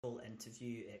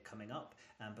interview coming up,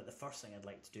 but the first thing I'd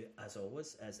like to do, as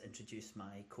always, is introduce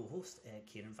my co-host,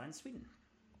 Kieran Van Sweden.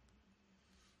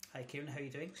 Hi, Kieran. How are you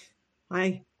doing?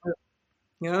 Hi.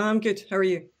 Yeah, I'm good. How are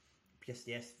you?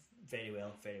 Yes, very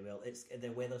well, very well. It's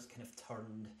the weather's kind of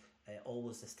turned.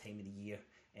 Always this time of the year,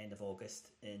 end of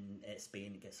August in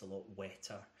Spain, it gets a lot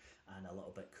wetter and a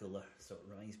little bit cooler, so it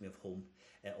reminds me of home.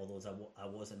 Although I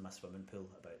was in my swimming pool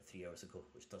about 3 hours ago,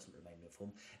 which doesn't remind me of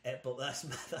home. But that's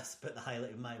about the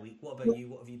highlight of my week. What about you?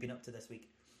 What have you been up to this week?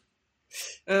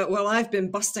 Well, I've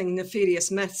been busting nefarious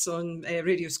myths on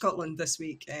Radio Scotland this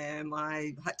week.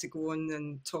 I had to go on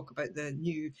and talk about the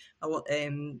new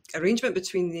arrangement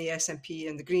between the SNP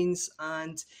and the Greens,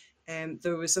 and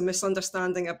there was a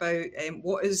misunderstanding about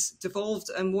what is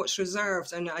devolved and what's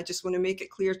reserved. And I just want to make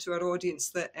it clear to our audience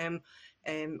that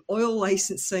oil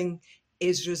licensing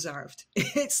is reserved.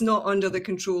 It's not under the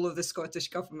control of the Scottish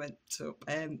Government. So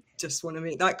just want to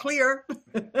make that clear.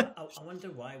 I wonder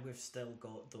why we've still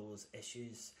got those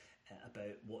issues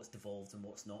about what's devolved and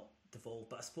what's not devolved.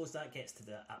 But I suppose that gets to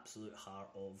the absolute heart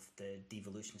of the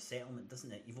devolution settlement,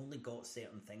 doesn't it? You've only got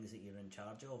certain things that you're in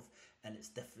charge of, and it's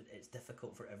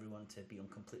difficult for everyone to be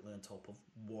completely on top of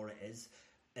what it is.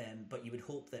 But you would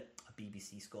hope that a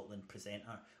BBC Scotland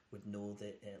presenter would know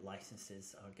that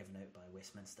licences are given out by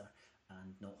Westminster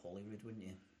and not Holyrood, wouldn't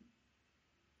you?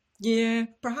 Yeah,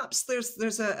 perhaps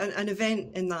there's an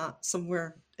event in that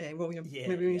somewhere, William. Yeah,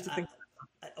 Maybe we yeah. need to think.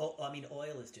 I mean,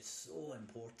 oil is just so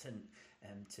important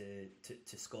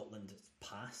to Scotland, its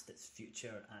past, its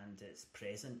future, and its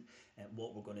present, and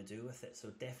what we're going to do with it. So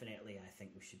definitely, I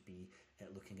think we should be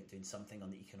looking at doing something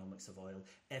on the economics of oil.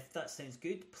 If that sounds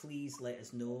good, please let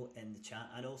us know in the chat,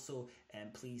 and also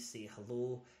please say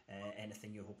hello.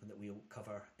 Anything you're hoping that we'll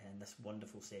cover in this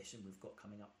wonderful session we've got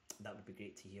coming up. That would be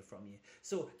great to hear from you.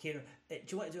 So, Kieran, do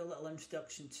you want to do a little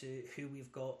introduction to who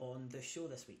we've got on the show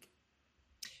this week?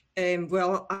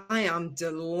 Well, I am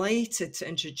delighted to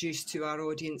introduce to our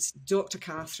audience Dr.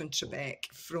 Catherine Trebeck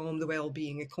from the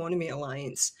Wellbeing Economy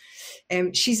Alliance.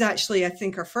 She's actually, I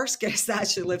think, our first guest that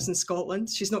actually lives in Scotland.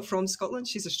 She's not from Scotland,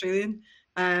 she's Australian.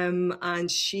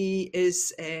 And she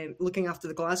is looking after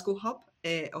the Glasgow hub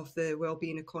of the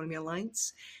Wellbeing Economy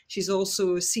Alliance. She's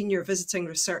also a senior visiting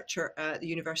researcher at the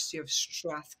University of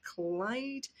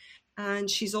Strathclyde. And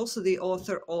she's also the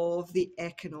author of The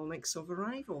Economics of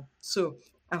Arrival. So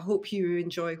I hope you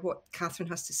enjoy what Catherine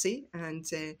has to say and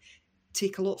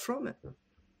take a lot from it.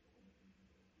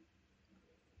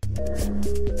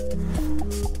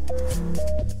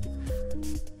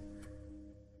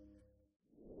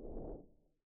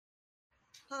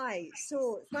 Hi,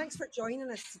 so thanks for joining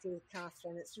us today,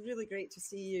 Catherine. It's really great to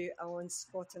see you on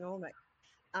SCOTONOMICS.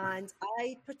 And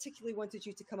I particularly wanted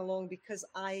you to come along because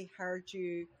I heard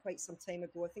you quite some time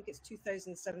ago, I think it's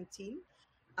 2017,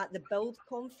 at the Build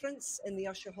conference in the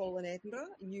Usher Hall in Edinburgh.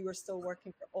 You were still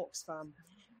working for Oxfam,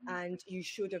 and you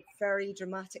showed a very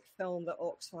dramatic film that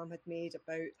Oxfam had made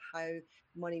about how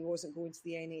money wasn't going to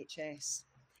the NHS.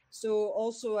 So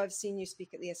also I've seen you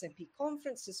speak at the SNP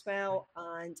conference as well,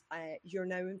 and you're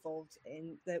now involved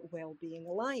in the Wellbeing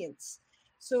Alliance.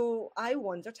 So I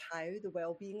wondered how the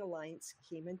Wellbeing Alliance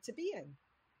came into being.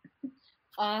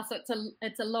 So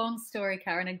it's a long story,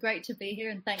 Karen, and great to be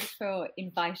here. And thanks for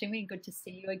inviting me. Good to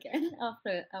see you again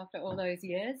after all those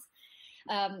years.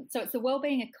 So it's the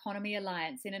Wellbeing Economy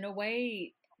Alliance, and in a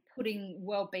way, putting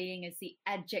well-being as the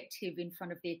adjective in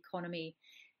front of the economy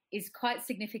is quite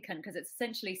significant because it's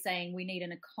essentially saying we need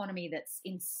an economy that's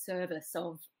in service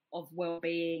of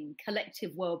well-being,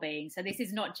 collective well-being. So this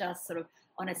is not just sort of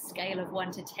on a scale of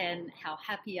 1 to 10, how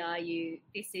happy are you?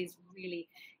 This is really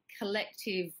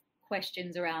collective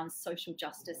questions around social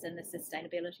justice and the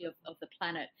sustainability of the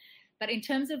planet. But in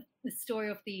terms of the story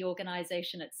of the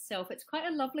organisation itself, it's quite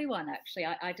a lovely one, actually.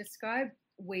 I describe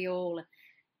We All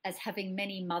as having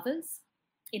many mothers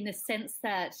in the sense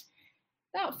that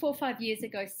about 4 or 5 years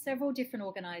ago, several different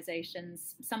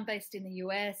organisations, some based in the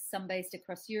US, some based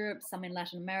across Europe, some in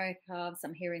Latin America,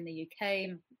 some here in the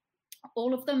UK,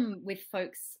 all of them with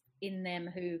folks in them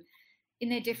who, in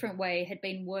their different way, had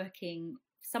been working,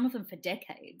 some of them for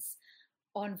decades,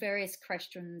 on various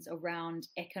questions around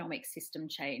economic system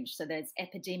change. So there's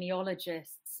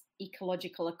epidemiologists,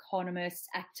 ecological economists,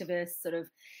 activists, sort of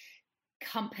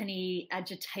company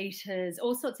agitators,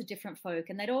 all sorts of different folk,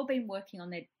 and they'd all been working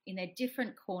on in their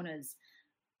different corners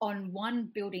on,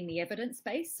 one, building the evidence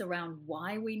base around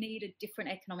why we need a different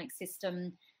economic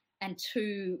system, and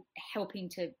 2, helping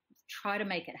to try to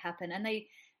make it happen. And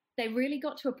they really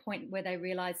got to a point where they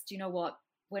realized, you know what,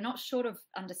 we're not short of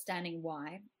understanding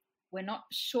why. We're not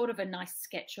short of a nice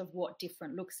sketch of what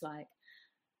different looks like.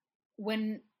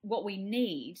 When what we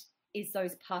need is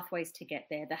those pathways to get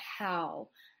there, the how.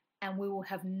 And we will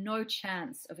have no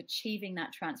chance of achieving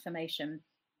that transformation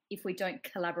if we don't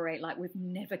collaborate like we've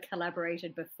never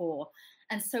collaborated before.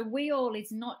 And so We All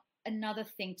is not another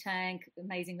think tank,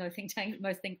 amazing though think tanks,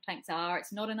 most think tanks are.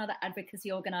 It's not another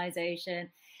advocacy organization.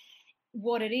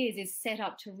 What it is set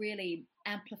up to really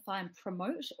amplify and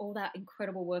promote all that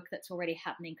incredible work that's already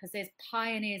happening, because there's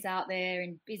pioneers out there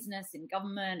in business, in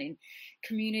government, in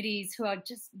communities who are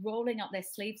just rolling up their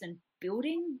sleeves and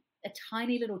building a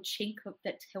tiny little chink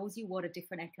that tells you what a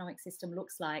different economic system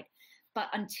looks like. But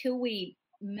until we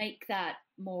make that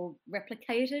more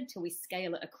replicated, till we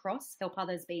scale it across, help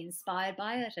others be inspired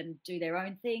by it and do their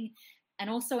own thing, and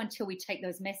also until we take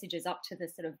those messages up to the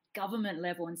sort of government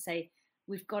level and say,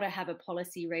 we've got to have a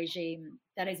policy regime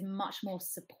that is much more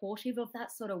supportive of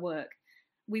that sort of work,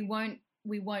 we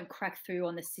won't crack through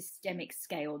on the systemic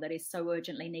scale that is so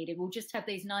urgently needed. We'll just have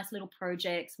these nice little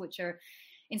projects which are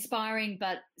inspiring,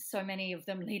 but so many of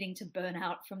them leading to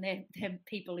burnout from their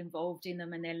people involved in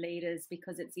them and their leaders,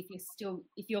 because it's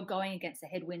if you're going against the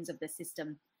headwinds of the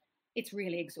system, it's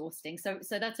really exhausting. So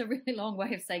that's a really long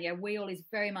way of saying, We All is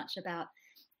very much about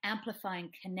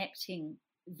amplifying, connecting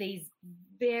these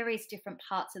various different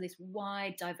parts of this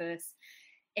wide, diverse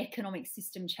economic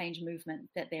system change movement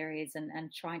that there is,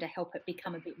 and trying to help it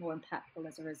become a bit more impactful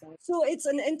as a result. So it's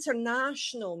an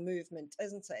international movement,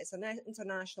 isn't it? It's an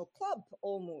international club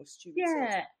almost, you would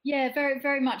say. Yeah, very,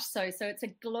 very much so. So it's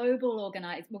a global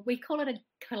organised, we call it a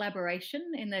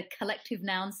collaboration in the collective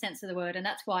noun sense of the word, and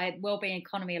that's why Wellbeing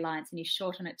Economy Alliance, and you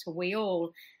shorten it to We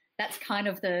All, that's kind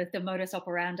of the modus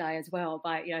operandi as well.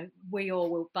 By we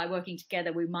all will, by working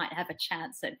together, we might have a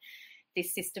chance at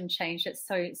this system change that's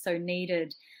so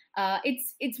needed.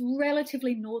 It's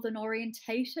relatively northern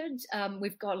orientated.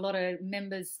 We've got a lot of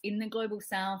members in the global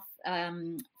south,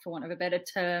 for want of a better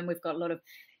term. We've got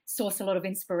source a lot of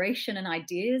inspiration and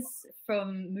ideas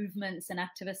from movements and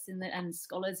activists and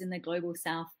scholars in the global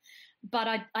south. But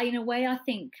I in a way, I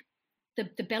think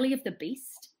the belly of the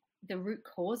beast, the root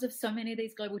cause of so many of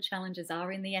these global challenges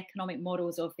are in the economic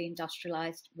models of the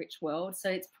industrialized rich world. So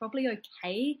it's probably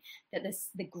okay that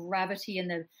the gravity and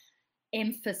the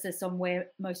emphasis on where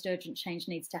most urgent change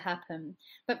needs to happen.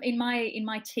 But in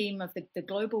my team of the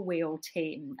global We All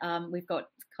team, we've got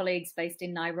colleagues based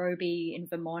in Nairobi, in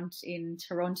Vermont, in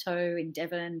Toronto, in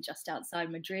Devon, just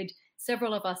outside Madrid,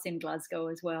 several of us in Glasgow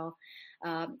as well.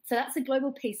 So that's a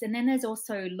global piece. And then there's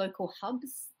also local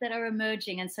hubs that are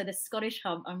emerging. And so the Scottish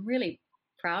hub, I'm really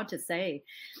proud to say,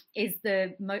 is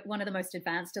one of the most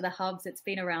advanced of the hubs. It's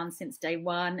been around since day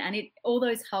one. And all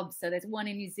those hubs, so there's one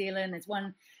in New Zealand, there's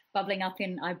one bubbling up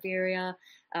in Iberia,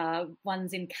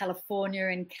 one's in California,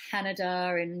 in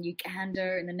Canada, in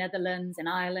Uganda, in the Netherlands, and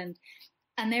Ireland.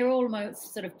 And they're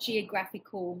almost sort of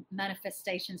geographical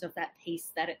manifestations of that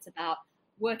piece, that it's about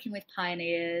working with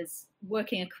pioneers,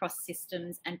 working across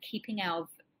systems, and keeping our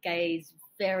gaze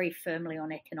very firmly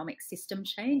on economic system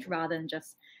change rather than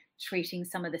just treating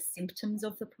some of the symptoms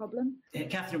of the problem.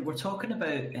 Catherine, we're talking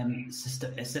about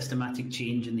systematic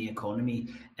change in the economy.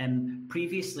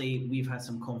 Previously, we've had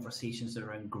some conversations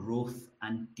around growth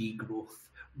and degrowth.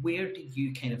 Where do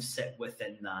you kind of sit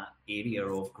within that area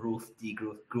of growth,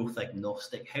 degrowth, growth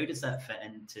agnostic? How does that fit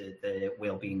into the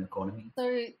wellbeing economy? So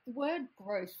the word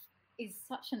growth is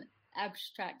such an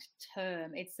abstract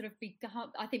term. It's sort of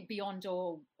become, I think, beyond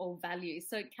all value.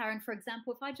 So Karen, for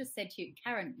example, if I just said to you,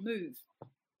 Karen, move,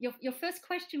 your first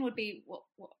question would be,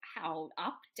 how?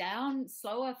 Up, down,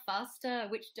 slower, faster,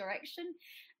 which direction?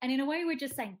 And in a way, we're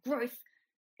just saying growth.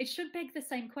 It should beg the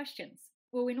same questions.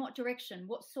 Well, in what direction?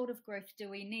 What sort of growth do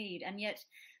we need? And yet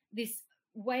this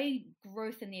way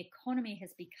growth in the economy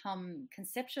has become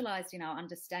conceptualized in our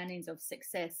understandings of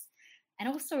success. And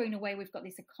also, in a way, we've got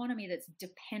this economy that's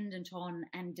dependent on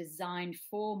and designed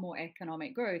for more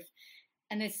economic growth.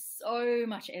 And there's so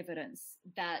much evidence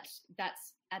that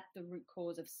that's at the root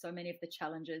cause of so many of the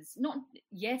challenges, not,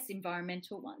 yes,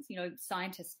 environmental ones,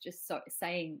 scientists just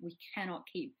saying we cannot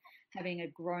keep having a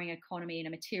growing economy in a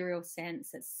material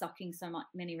sense that's sucking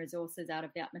many resources out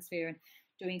of the atmosphere and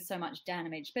doing so much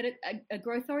damage. But a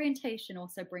growth orientation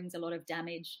also brings a lot of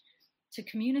damage to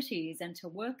communities and to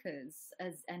workers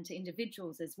and to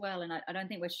individuals as well. And I don't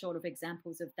think we're short of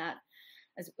examples of that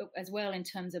as well, in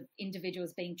terms of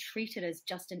individuals being treated as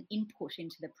just an input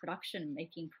into the production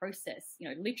making process,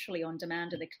 literally on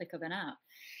demand at the click of an app.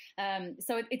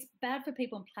 So it's bad for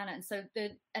people and planet. And so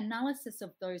the analysis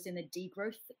of those in the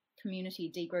degrowth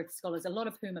community, degrowth scholars, a lot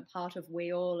of whom are part of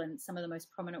We All, and some of the most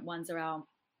prominent ones are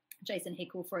Jason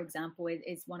Hickel, for example,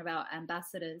 is one of our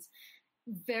ambassadors,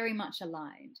 very much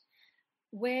aligned.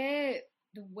 Where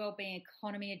the wellbeing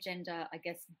economy agenda, I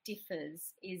guess, differs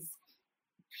is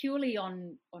purely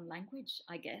on language,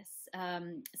 I guess.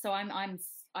 So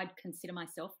I'd consider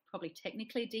myself probably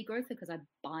technically a degrowther because I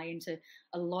buy into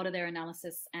a lot of their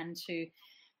analysis and to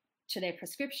their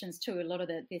prescriptions too. A lot of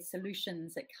the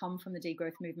solutions that come from the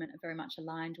degrowth movement are very much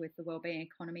aligned with the wellbeing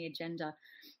economy agenda.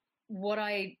 What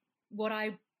I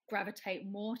gravitate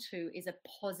more to is a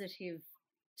positive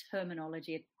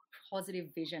terminology, a positive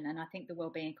vision, and I think the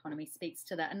wellbeing economy speaks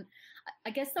to that. And I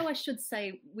guess, though, I should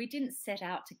say we didn't set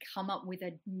out to come up with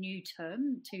a new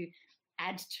term to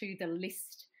add to the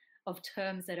list of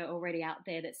terms that are already out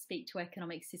there that speak to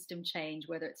economic system change,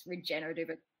 whether it's regenerative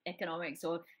economics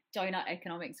or donut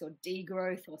economics or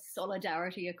degrowth or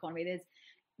solidarity economy.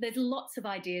 There's lots of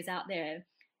ideas out there.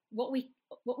 What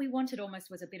we wanted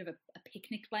almost was a bit of a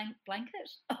picnic blanket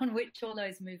on which all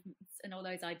those movements and all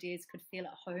those ideas could feel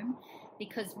at home,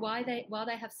 because while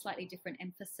they have slightly different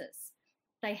emphasis,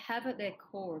 they have at their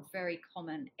core a very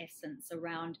common essence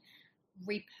around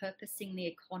repurposing the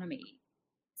economy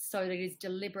so that it is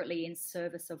deliberately in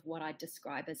service of what I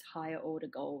describe as higher order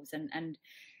goals. And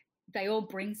they all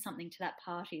bring something to that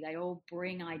party. They all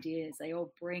bring ideas. They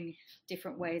all bring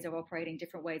different ways of operating,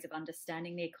 different ways of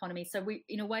understanding the economy. So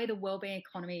in a way, the wellbeing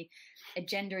economy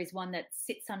agenda is one that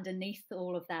sits underneath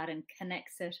all of that and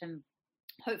connects it and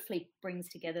hopefully brings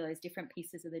together those different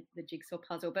pieces of the jigsaw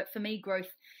puzzle. But for me,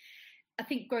 I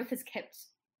think growth has kept,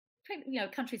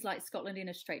 countries like Scotland in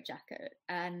a straitjacket.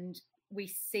 And we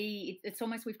see it's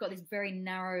almost, we've got this very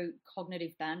narrow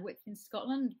cognitive bandwidth in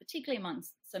Scotland, particularly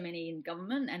amongst so many in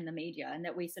government and the media, and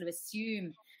that we sort of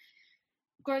assume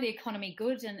grow the economy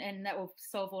good and that will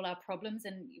solve all our problems.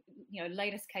 And,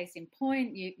 latest case in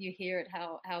point, you hear it,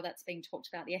 how that's being talked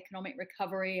about, the economic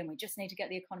recovery, and we just need to get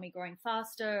the economy growing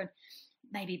faster and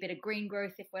maybe a bit of green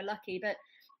growth if we're lucky.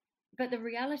 But the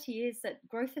reality is that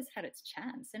growth has had its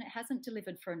chance and it hasn't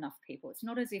delivered for enough people. It's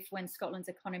not as if when Scotland's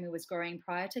economy was growing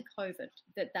prior to COVID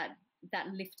that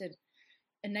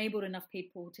enabled enough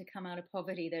people to come out of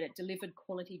poverty, that it delivered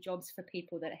quality jobs for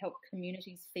people, that it helped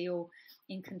communities feel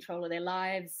in control of their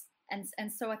lives.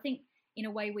 And so I think in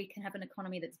a way we can have an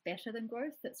economy that's better than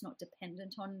growth, that's not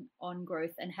dependent on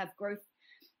growth, and have growth.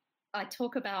 I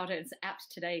talk about it, it's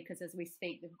apt today because as we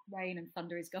speak, the rain and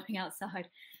thunder is going outside.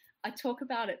 I talk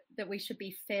about it that we should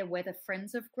be fair weather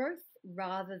friends of growth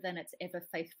rather than its ever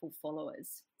faithful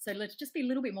followers. So let's just be a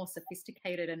little bit more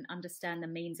sophisticated and understand the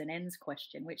means and ends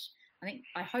question, which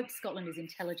I hope Scotland is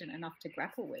intelligent enough to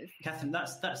grapple with. Catherine,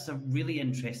 that's a really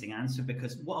interesting answer,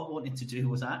 because what I wanted to do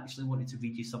was I actually wanted to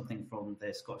read you something from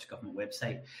the Scottish Government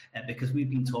website, because we've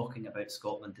been talking about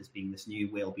Scotland as being this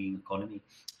new wellbeing economy,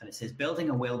 and it says building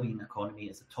a wellbeing economy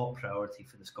is a top priority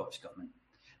for the Scottish Government.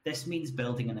 This means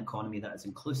building an economy that is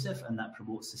inclusive and that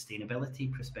promotes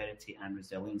sustainability, prosperity and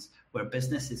resilience, where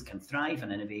businesses can thrive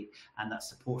and innovate, and that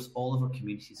supports all of our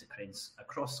communities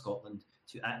across Scotland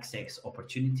to access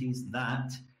opportunities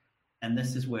that, and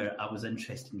this is where I was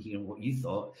interested in hearing what you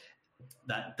thought,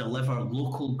 that deliver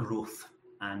local growth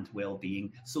and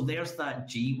well-being. So there's that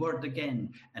G word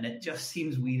again, and it just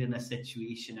seems we're in a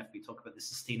situation, if we talk about the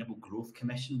Sustainable Growth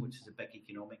Commission, which is a big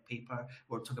economic paper,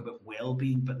 or talk about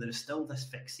well-being, but there's still this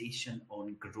fixation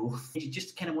on growth. You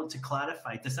just kind of want to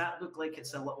clarify, does that look like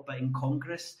it's a little bit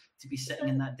incongruous to be sitting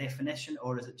in that definition,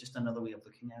 or is it just another way of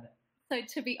looking at it? So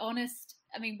to be honest,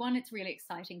 one, it's really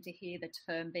exciting to hear the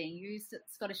term being used at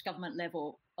Scottish Government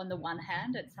level. On the one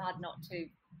hand, it's hard not to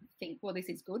think, well, this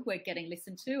is good, we're getting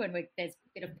listened to and there's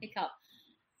a bit of pickup.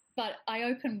 But I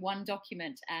open one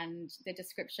document and the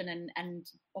description and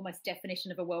almost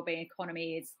definition of a wellbeing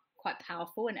economy is quite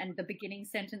powerful. And the beginning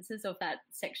sentences of that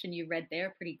section you read there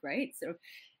are pretty great, sort of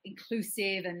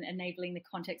inclusive and enabling the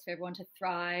context for everyone to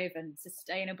thrive and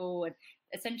sustainable, and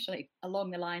essentially along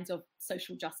the lines of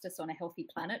social justice on a healthy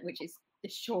planet, which is the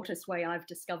shortest way I've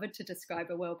discovered to describe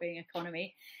a wellbeing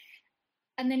economy.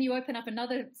 And then you open up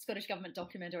another Scottish Government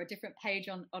document or a different page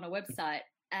on a website,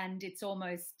 and it's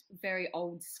almost very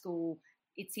old school.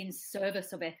 It's in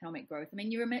service of economic growth.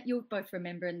 You'll both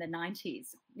remember in the 90s,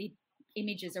 the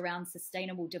images around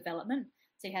sustainable development.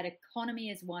 So you had economy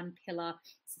as one pillar,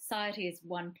 society as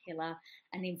one pillar,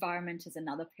 and the environment as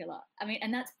another pillar.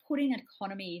 And that's putting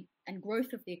economy and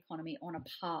growth of the economy on a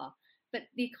par. But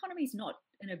the economy is not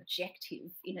an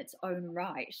objective in its own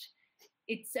right.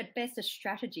 It's at best a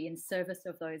strategy in service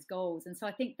of those goals. And so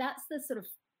I think that's the sort of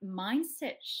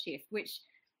mindset shift, which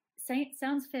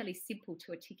sounds fairly simple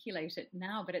to articulate it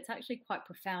now, but it's actually quite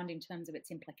profound in terms of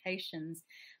its implications,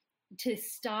 to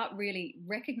start really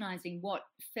recognizing what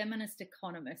feminist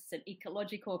economists and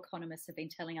ecological economists have been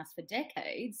telling us for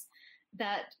decades,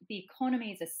 that the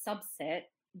economy is a subset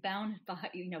bound by,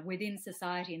 within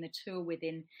society and the two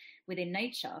within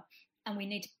nature. and we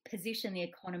need to position the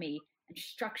economy and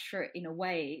structure it in a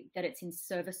way that it's in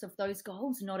service of those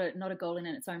goals, not a goal in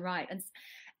its own right. And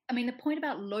I mean, the point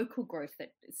about local growth that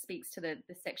speaks to the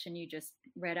section you just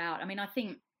read out, I mean, I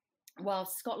think while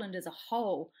Scotland as a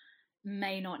whole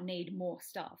may not need more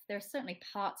stuff, there are certainly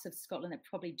parts of Scotland that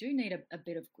probably do need a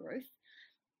bit of growth.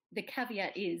 The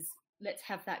caveat is, let's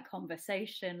have that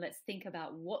conversation. Let's think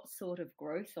about what sort of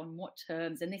growth on what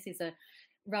terms. And this is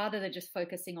rather than just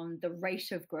focusing on the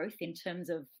rate of growth in terms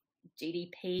of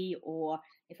GDP, or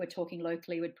if we're talking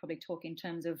locally, we'd probably talk in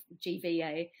terms of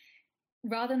GVA,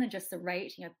 rather than just the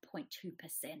rate, 0.2%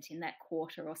 in that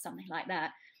quarter or something like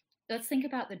that. Let's think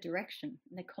about the direction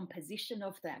and the composition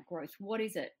of that growth. What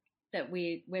is it that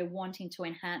we're wanting to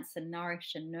enhance and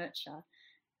nourish and nurture,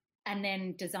 and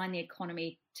then design the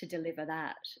economy to deliver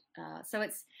that. So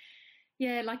it's,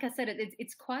 like I said,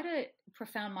 it's quite a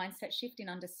profound mindset shift in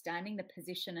understanding the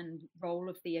position and role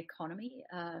of the economy.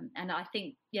 And I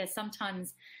think,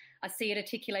 sometimes I see it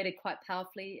articulated quite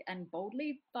powerfully and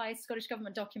boldly by Scottish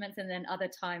Government documents, and then other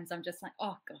times I'm just like,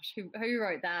 oh gosh, who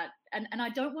wrote that? And I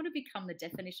don't want to become the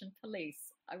definition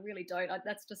police. I really don't.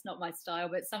 That's just not my style.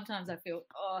 But sometimes I feel,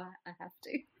 I have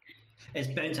to. It's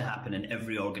bound to happen in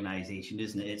every organisation,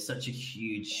 isn't it? It's such a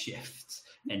huge shift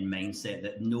in mindset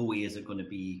that no way is it going to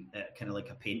be kind of like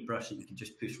a paintbrush that you can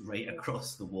just push right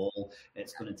across the wall.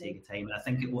 It's going to take time. And I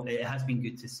think it has been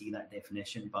good to see that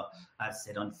definition. But as I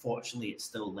said, unfortunately, it's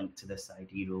still linked to this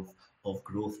idea of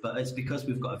growth. But it's because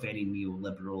we've got a very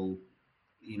neoliberal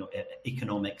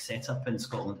economic setup in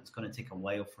Scotland. It's going to take a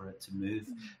while for it to move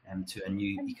to a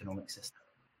new economic system.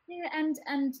 Yeah,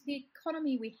 and the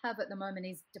economy we have at the moment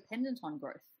is dependent on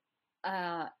growth.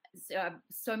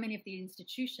 So many of the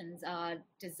institutions are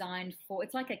designed for,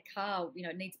 it's like a car,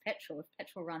 it needs petrol. If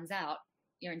petrol runs out,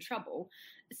 you're in trouble.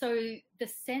 So the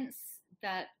sense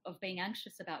that of being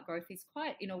anxious about growth is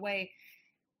quite, in a way,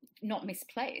 not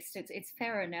misplaced. It's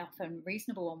fair enough and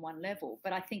reasonable on one level,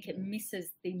 but I think it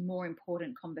misses the more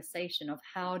important conversation of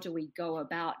how do we go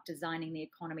about designing the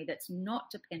economy that's not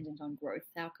dependent on growth?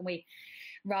 How can we,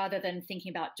 rather than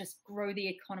thinking about just grow the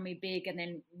economy big and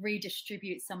then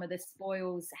redistribute some of the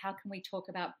spoils, how can we talk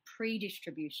about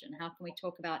pre-distribution? How can we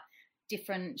talk about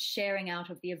different sharing out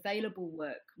of the available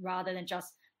work, rather than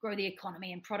just grow the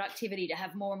economy and productivity to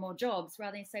have more and more jobs,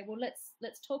 rather than say, well,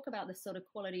 let's talk about the sort of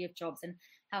quality of jobs and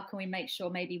how can we make sure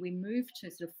maybe we move to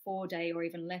sort of 4-day or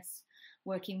even less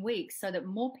working weeks so that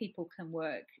more people can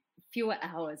work fewer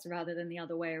hours rather than the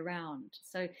other way around.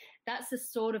 So that's the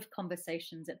sort of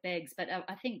conversations it begs. But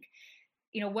I think,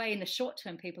 in a way, in the short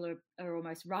term, people are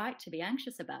almost right to be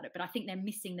anxious about it. But I think they're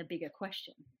missing the bigger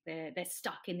question. They're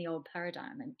stuck in the old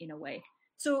paradigm in a way.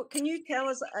 So can you tell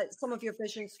us some of your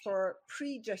visions for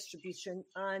pre-distribution,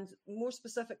 and more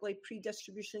specifically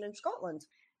pre-distribution in Scotland?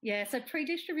 Yeah, so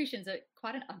pre-distribution is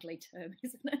quite an ugly term,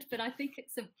 isn't it? But I think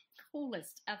it's the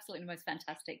coolest, absolutely most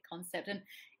fantastic concept. And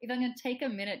if I'm going to take a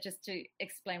minute just to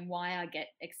explain why I get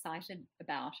excited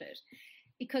about it,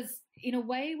 because in a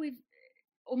way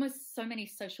almost so many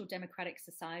social democratic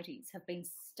societies have been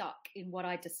stuck in what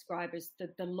I describe as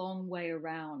the long way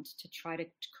around to try to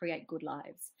create good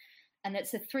lives. And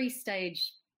that's a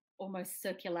 3-stage almost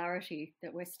circularity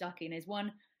that we're stuck in. Is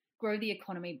one, grow the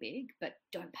economy big, but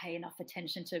don't pay enough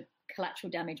attention to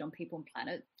collateral damage on people and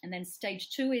planet. And then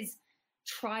stage 2 is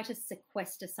try to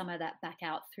sequester some of that back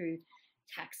out through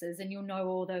taxes. And you'll know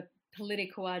all the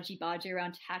political argy-bargy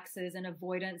around taxes and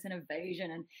avoidance and evasion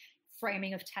and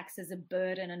framing of tax as a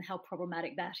burden and how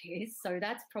problematic that is. So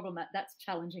that's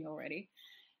challenging already.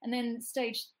 And then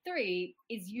stage 3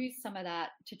 is use some of that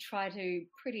to try to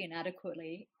pretty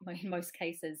inadequately, in most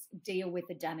cases, deal with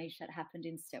the damage that happened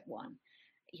in step 1.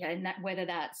 Yeah, and that whether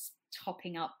that's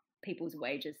topping up people's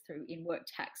wages through in-work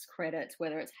tax credits,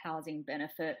 whether it's housing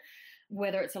benefit,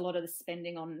 whether it's a lot of the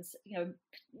spending on,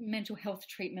 mental health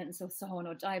treatments or so on,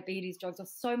 or diabetes drugs, or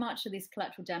so much of this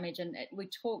collateral damage. And we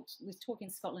talked in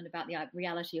Scotland about the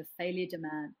reality of failure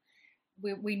demand.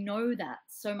 We know that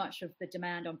so much of the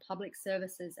demand on public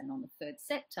services and on the third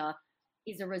sector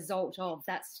is a result of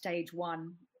that stage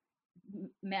 1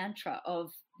 mantra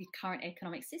of the current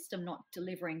economic system not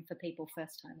delivering for people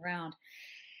first time around.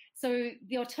 So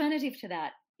the alternative to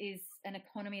that is an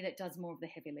economy that does more of the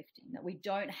heavy lifting, that we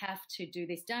don't have to do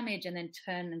this damage and then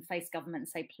turn and face government and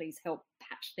say, please help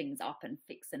patch things up and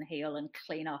fix and heal and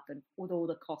clean up, and with all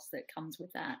the costs that comes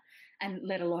with that, and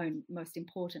let alone, most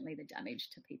importantly, the damage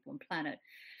to people and planet.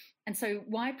 And so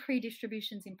why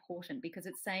pre-distribution is important? Because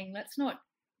it's saying, let's not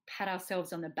pat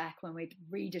ourselves on the back when we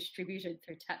redistributed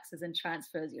through taxes and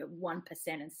transfers 1%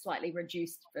 and slightly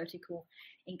reduced vertical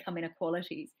income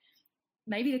inequalities.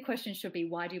 maybe the question should be,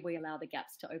 why did we allow the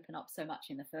gaps to open up so much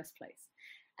in the first place?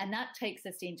 And that takes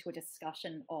us into a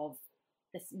discussion of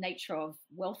this nature of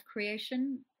wealth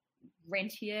creation,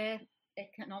 rentier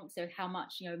economics, so how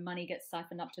much money gets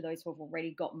siphoned up to those who have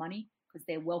already got money because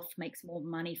their wealth makes more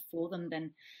money for them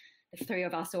than the three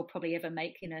of us will probably ever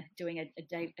make doing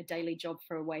a daily job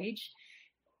for a wage.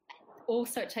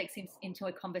 Also, it takes into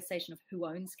a conversation of who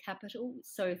owns capital.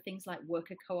 So things like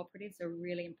worker cooperatives are a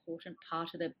really important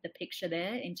part of the picture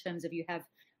there, in terms of you have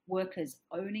workers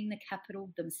owning the capital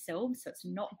themselves, so it's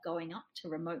not going up to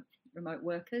remote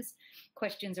workers.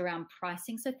 Questions around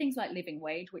pricing, so things like living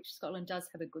wage, which Scotland does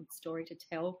have a good story to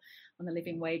tell on the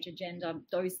living wage agenda.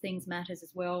 Those things matters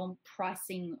as well.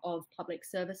 Pricing of public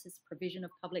services, provision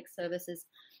of public services,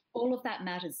 all of that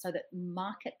matters, so that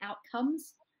market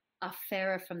outcomes are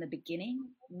fairer from the beginning,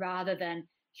 rather than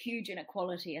huge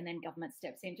inequality and then government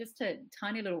steps in. Just a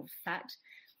tiny little fact,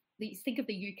 think of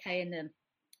the UK and the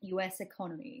US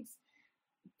economies.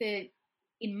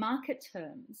 In market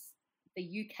terms, the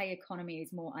UK economy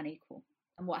is more unequal.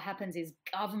 And what happens is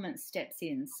government steps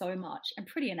in so much, and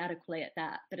pretty inadequately at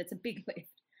that, but it's a big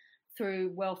lift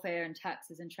through welfare and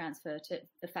taxes and transfer to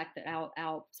the fact that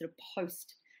our sort of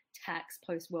post-tax,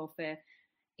 post-welfare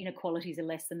inequalities are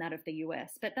less than that of the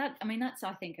US. But that's,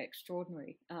 I think,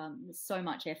 extraordinary. There's so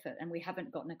much effort, and we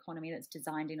haven't got an economy that's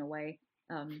designed in a way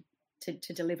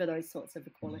to deliver those sorts of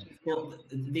equalities. Well,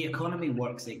 the economy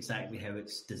works exactly how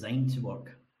it's designed to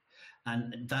work.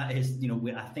 And that is,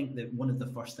 I think that one of the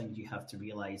first things you have to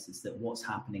realise is that what's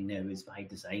happening now is by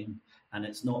design, and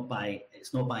it's not by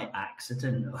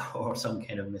accident or some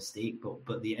kind of mistake,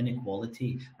 but the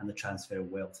inequality and the transfer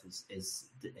of wealth is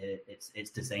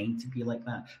designed to be like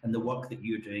that. And the work that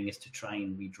you're doing is to try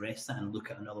and redress that and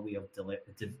look at another way of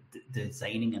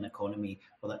designing an economy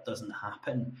where that doesn't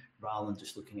happen, rather than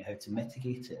just looking at how to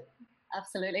mitigate it.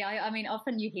 Absolutely. I mean,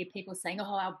 often you hear people saying, "Oh,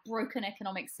 our broken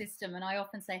economic system," and I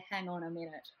often say, "Hang on a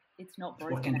minute, it's not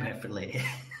broken. Working perfectly."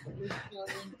 It's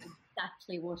doing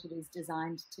exactly what it is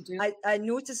designed to do. I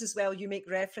notice as well you make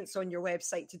reference on your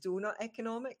website to donut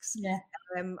economics. Yeah.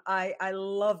 I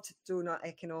loved donut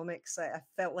economics. I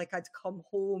felt like I'd come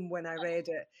home when I read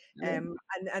it.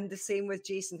 And the same with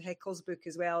Jason Hickel's book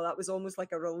as well. That was almost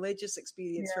like a religious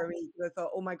experience for me. I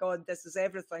thought, oh my God, this is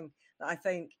everything that I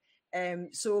think.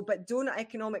 But donut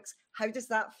economics, how does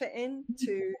that fit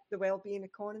into the wellbeing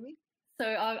economy? So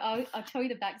I'll tell you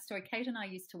the backstory. Kate and I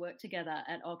used to work together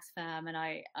at Oxfam, and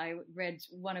I read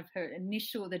one of her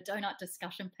the donut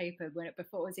discussion paper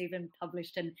before it was even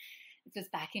published, and it was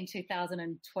back in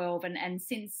 2012. And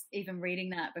since even reading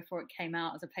that before it came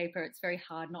out as a paper, it's very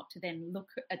hard not to then look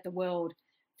at the world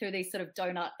through these sort of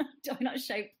donut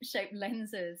shaped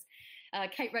lenses.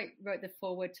 Kate wrote the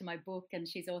foreword to my book, and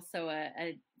she's also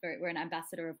we're an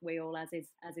ambassador of We All, as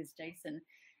is Jason.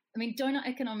 I mean, donut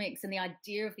economics and the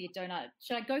idea of the donut.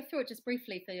 Should I go through it just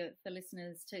briefly for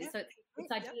listeners too? Yeah, so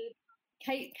it's idea.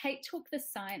 Kate took the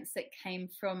science that came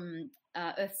from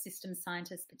Earth system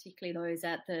scientists, particularly those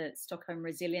at the Stockholm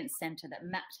Resilience Centre, that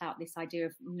mapped out this idea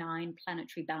of 9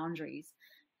 planetary boundaries,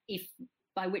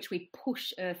 by which we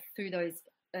push Earth through those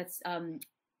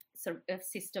sort of Earth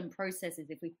system processes.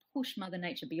 If we push Mother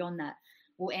Nature beyond that,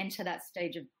 we'll enter that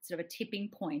stage of sort of a tipping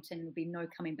point, and there'll be no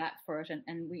coming back for it.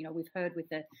 And we've heard with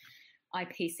the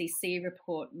IPCC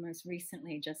report most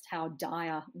recently just how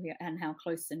dire we are and how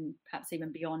close and perhaps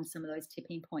even beyond some of those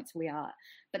tipping points we are.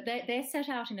 But they're set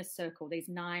out in a circle, these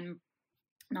nine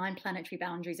planetary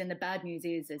boundaries. And the bad news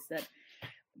is that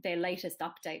their latest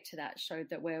update to that showed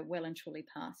that we're well and truly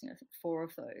past 4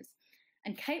 of those.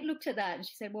 And Kate looked at that and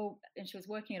she said, and she was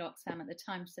working at Oxfam at the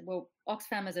time, she said, well,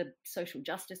 Oxfam is a social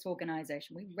justice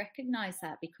organisation. We recognise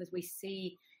that because we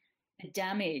see the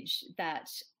damage that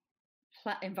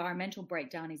environmental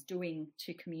breakdown is doing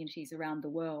to communities around the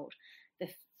world, the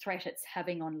threat it's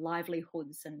having on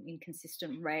livelihoods and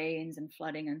inconsistent rains and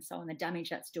flooding and so on, the damage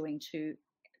that's doing to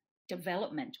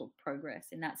developmental progress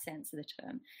in that sense of the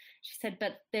term. She said,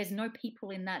 but there's no people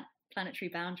in that planetary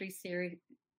boundary series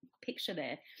picture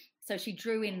there. So she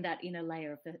drew in that inner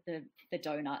layer of the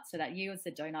donut. So that yields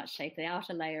the donut shape, the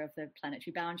outer layer of the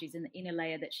planetary boundaries, and the inner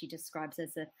layer that she describes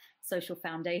as a social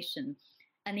foundation.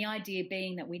 And the idea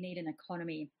being that we need an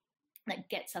economy that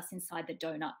gets us inside the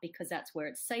donut because that's where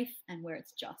it's safe and where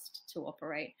it's just to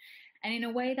operate. And in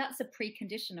a way, that's a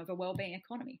precondition of a wellbeing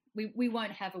economy. We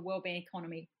won't have a wellbeing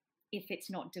economy if it's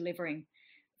not delivering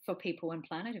for people and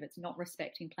planet, if it's not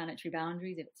respecting planetary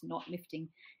boundaries, if it's not lifting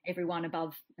everyone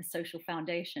above a social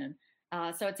foundation.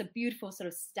 So it's a beautiful sort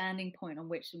of standing point on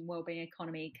which a wellbeing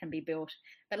economy can be built.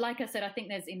 But like I said, I think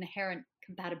there's inherent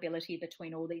compatibility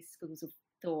between all these schools of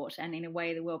thought. And in a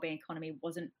way, the wellbeing economy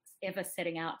wasn't ever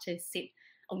setting out to sit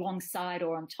alongside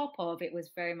or on top of. It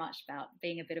was very much about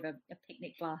being a bit of a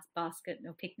picnic basket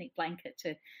or picnic blanket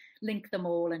to link them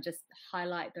all and just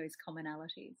highlight those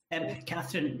commonalities.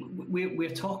 Catherine, we're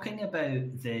talking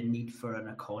about the need for an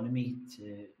economy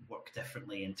to work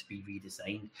differently and to be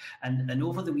redesigned. And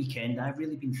over the weekend, I've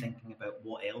really been thinking about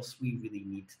what else we really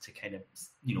need to kind of,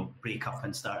 break up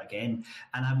and start again.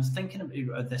 And I was thinking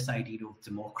about this idea of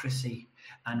democracy.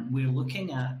 And we're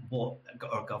looking at what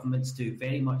our governments do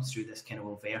very much through this kind of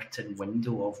Overton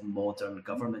window of modern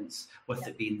governments, with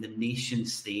it being the nation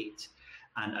state,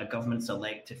 and a government's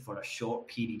elected for a short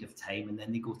period of time, and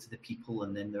then they go to the people,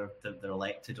 and then they're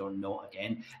elected or not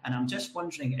again. And I'm just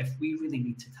wondering if we really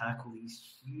need to tackle these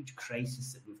huge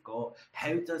crises that we've got.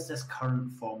 How does this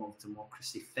current form of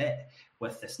democracy fit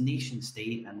with this nation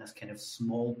state and this kind of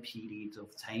small period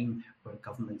of time where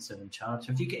governments are in charge?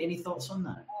 Have you got any thoughts on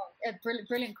that? A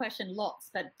brilliant question, lots,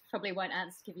 but probably won't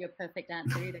give you a perfect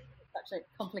answer either. It's such a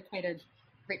complicated,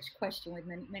 rich question with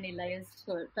many layers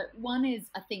to it. But one is,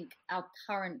 I think our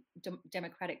current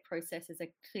democratic processes are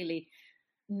clearly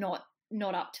not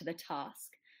up to the task.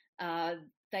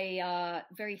 They are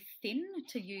very thin,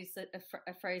 to use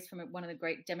a phrase from one of the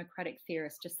great democratic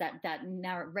theorists, just that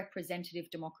narrow representative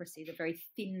democracy, the very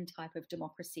thin type of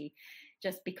democracy,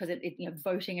 just because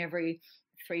voting every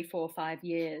 3, 4, 5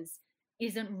 years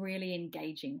isn't really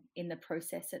engaging in the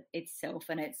process itself,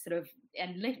 and it's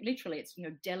literally it's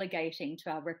delegating to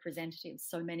our representatives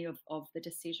so many of the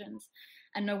decisions,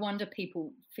 and no wonder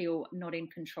people feel not in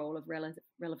control of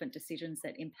relevant decisions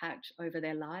that impact over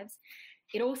their lives.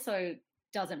 It also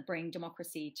doesn't bring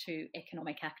democracy to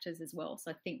economic actors as well.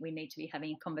 So I think we need to be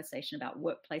having a conversation about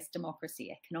workplace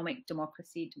democracy, economic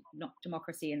democracy, not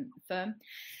democracy in the firm.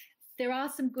 There are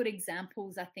some good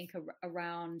examples, I think,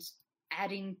 around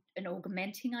adding and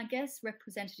augmenting, I guess,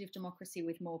 representative democracy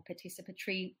with more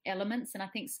participatory elements. And I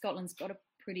think Scotland's got a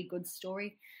pretty good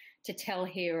story to tell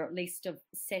here, or at least of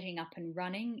setting up and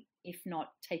running, if not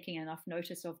taking enough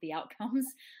notice of the outcomes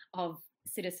of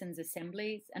citizens'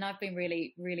 assemblies. And I've been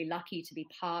really, really lucky to be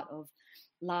part of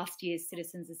last year's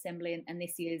Citizens' Assembly and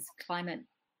this year's Climate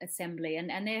Assembly. And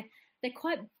they're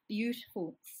quite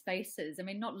beautiful spaces. I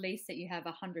mean, not least that you have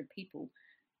 100 people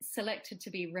selected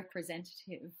to be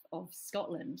representative of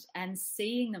Scotland, and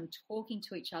seeing them talking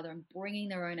to each other and bringing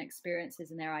their own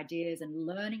experiences and their ideas and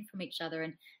learning from each other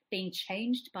and being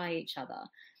changed by each other,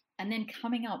 and then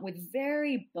coming up with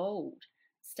very bold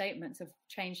statements of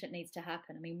change that needs to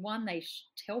happen. I mean, one, they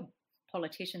tell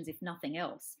politicians, if nothing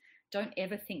else, don't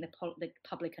ever think the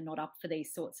public are not up for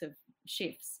these sorts of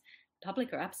shifts.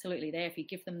 Public are absolutely there if you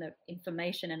give them the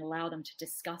information and allow them to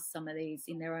discuss some of these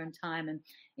in their own time and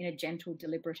in a gentle,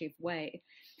 deliberative way.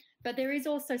 But there is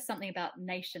also something about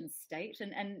nation state,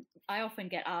 and I often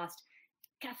get asked,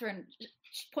 Catherine,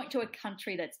 point to a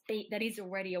country that is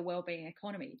already a wellbeing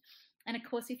economy. And of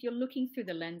course, if you're looking through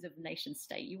the lens of nation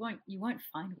state, you won't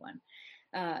find one.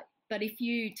 But if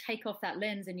you take off that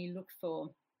lens and you look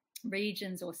for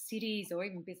regions or cities or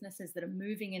even businesses that are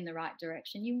moving in the right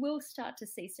direction, you will start to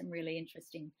see some really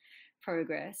interesting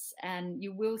progress, and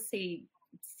you will see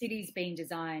cities being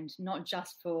designed not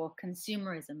just for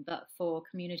consumerism but for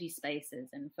community spaces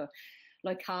and for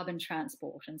low carbon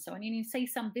transport and so on. And you see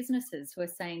some businesses who are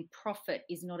saying profit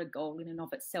is not a goal in and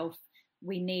of itself.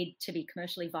 We need to be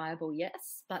commercially viable,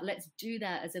 yes, but let's do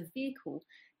that as a vehicle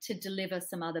to deliver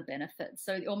some other benefits.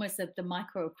 So almost the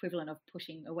micro equivalent of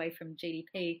pushing away from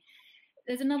GDP.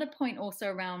 There's another point also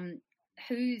around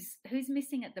who's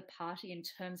missing at the party in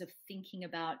terms of thinking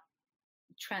about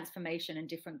transformation and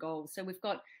different goals. So we've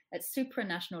got at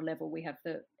supranational level, we have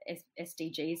the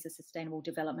SDGs, the Sustainable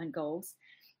Development Goals.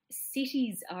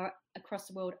 Cities across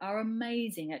the world are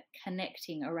amazing at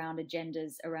connecting around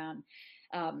agendas around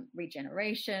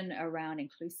regeneration, around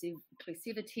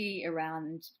inclusivity,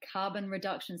 around carbon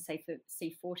reduction, say for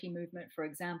C40 movement, for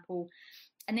example.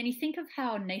 And then you think of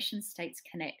how nation states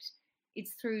connect.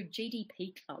 It's through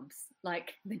GDP clubs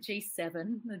like the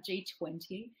G7, the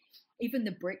G20, even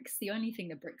the BRICS. The only thing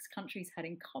the BRICS countries had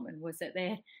in common was that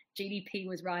their GDP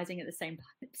was rising at the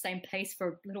same pace for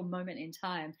a little moment in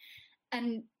time.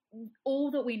 And all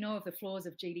that we know of the flaws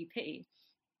of GDP,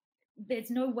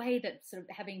 there's no way that sort of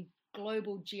having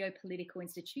global geopolitical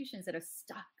institutions that are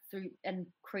stuck through and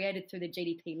created through the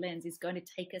GDP lens is going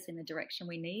to take us in the direction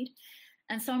we need.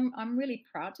 And so I'm really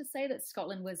proud to say that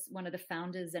Scotland was one of the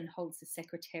founders and holds the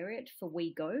secretariat for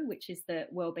We Go, which is the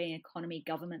Wellbeing Economy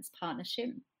Governments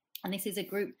Partnership. And this is a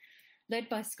group led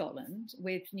by Scotland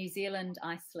with New Zealand,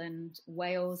 Iceland,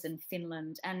 Wales and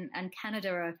Finland, and Canada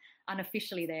are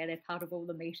unofficially there. They're part of all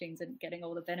the meetings and getting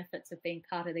all the benefits of being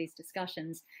part of these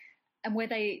discussions. and where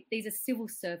these are civil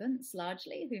servants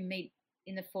largely who meet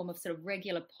in the form of sort of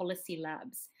regular policy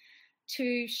labs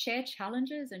to share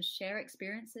challenges and share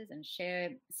experiences and share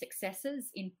successes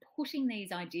in putting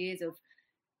these ideas of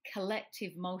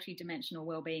collective multidimensional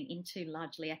well-being into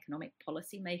largely economic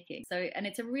policy making. So, and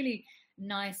it's a really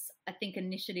nice, I think,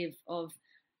 initiative of,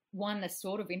 one, the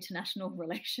sort of international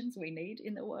relations we need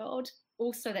in the world,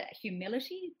 also that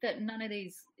humility that none of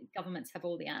these governments have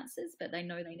all the answers, but they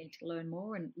know they need to learn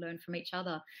more and learn from each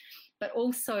other. But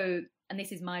also, and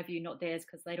this is my view, not theirs,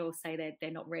 because they'd all say that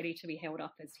they're not ready to be held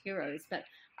up as heroes, but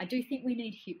I do think we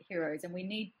need heroes, and we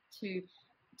need to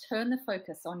turn the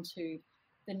focus onto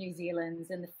the New Zealands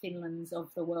and the Finlands of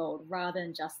the world, rather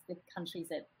than just the countries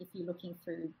that, if you're looking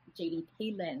through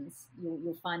GDP lens,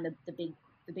 you'll find the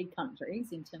big countries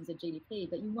in terms of GDP,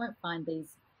 but you won't find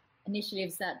these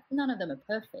initiatives that, none of them are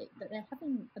perfect, but they're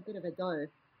having a bit of a go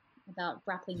about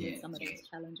grappling with some of these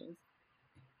challenges.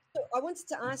 So I wanted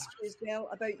to ask you as well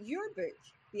about your book,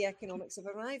 The Economics of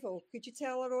Arrival. Could you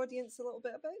tell our audience a little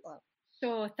bit about that?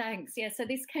 Sure, thanks. Yeah, so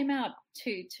this came out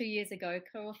two years ago,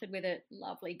 co-authored with a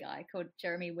lovely guy called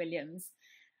Jeremy Williams.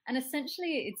 And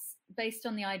essentially it's based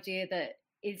on the idea that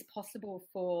it's possible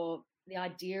for the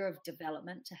idea of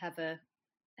development to have an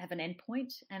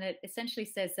endpoint. And it essentially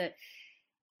says that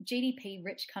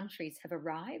GDP-rich countries have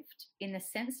arrived in the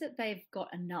sense that they've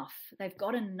got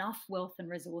enough wealth and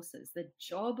resources. The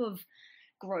job of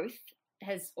growth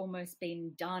has almost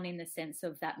been done in the sense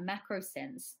of that macro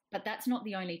sense, but that's not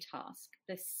the only task.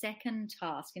 The second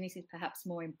task, and this is perhaps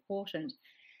more important,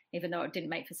 even though it didn't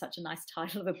make for such a nice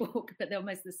title of a book, but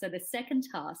the second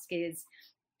task is,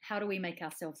 how do we make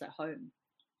ourselves at home?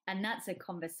 And that's a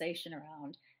conversation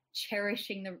around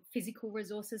cherishing the physical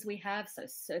resources we have, so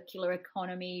circular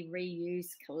economy, reuse,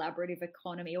 collaborative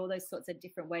economy, all those sorts of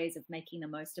different ways of making the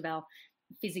most of our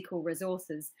physical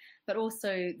resources, but also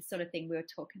the sort of thing we were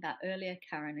talking about earlier,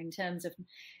 Karen, in terms of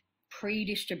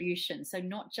pre-distribution. So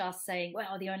not just saying,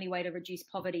 well, the only way to reduce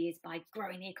poverty is by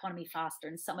growing the economy faster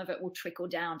and some of it will trickle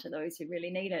down to those who really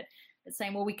need it, but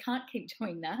saying, well, we can't keep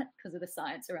doing that because of the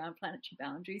science around planetary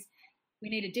boundaries. We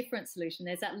need a different solution.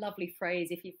 There's that lovely phrase,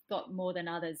 if you've got more than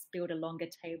others, build a longer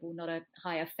table, not a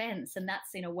higher fence. And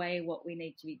that's in a way what we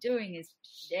need to be doing, is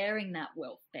sharing that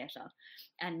wealth better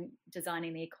and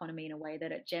designing the economy in a way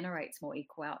that it generates more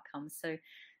equal outcomes. So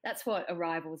that's what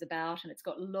Arrival is about. And it's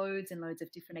got loads and loads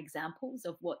of different examples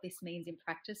of what this means in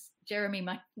practice. Jeremy,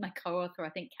 my co-author,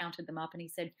 I think counted them up, and he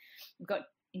said, we've got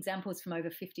examples from over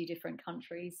 50 different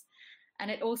countries. And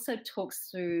it also talks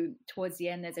through, towards the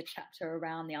end, there's a chapter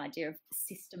around the idea of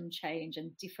system change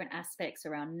and different aspects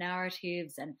around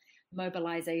narratives and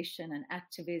mobilization and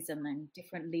activism and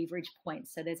different leverage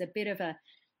points. So there's a bit of a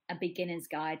beginner's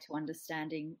guide to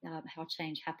understanding how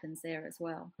change happens there as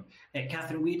well.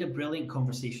 Catherine, we had a brilliant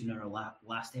conversation in our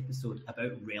last episode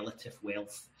about relative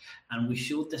wealth, and we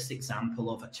showed this example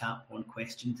of a chap on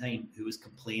Question Time who was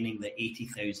complaining that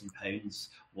 £80,000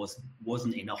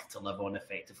 wasn't enough to live on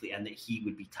effectively, and that he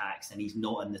would be taxed, and he's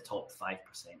not in the top 5%.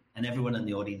 And everyone in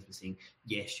the audience was saying,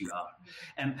 yes, you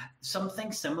are.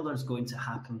 Something similar is going to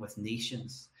happen with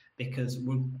nations, because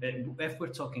if we're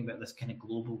talking about this kind of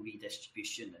global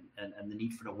redistribution and the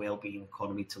need for a well-being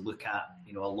economy to look at,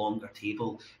 a longer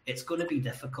table, it's going to be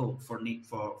difficult for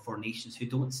nations who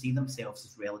don't see themselves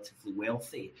as relatively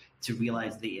wealthy to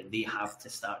realise they have to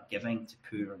start giving to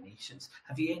poorer nations.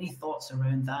 Have you any thoughts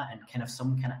around that and kind of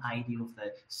some kind of idea of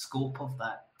the scope of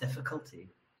that difficulty?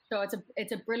 Sure,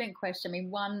 it's a brilliant question. I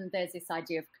mean, one, there's this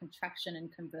idea of contraction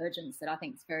and convergence that I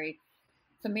think is very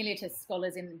familiar to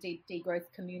scholars in the degrowth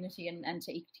community and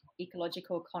to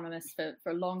ecological economists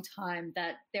for a long time,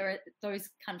 that there are those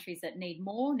countries that need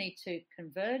more, need to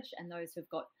converge, and those who've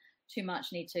got too much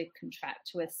need to contract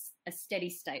to a steady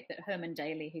state that Herman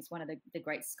Daly, who's one of the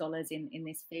great scholars in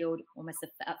this field, almost the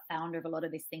founder of a lot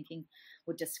of this thinking,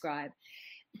 would describe.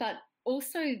 But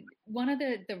also one of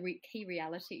the key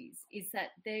realities is that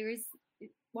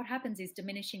what happens is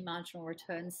diminishing marginal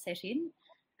returns set in.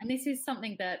 And this is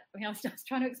something that, I was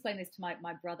trying to explain this to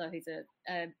my brother, who's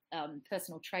a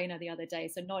personal trainer, the other day,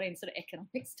 so not in sort of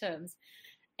economics terms.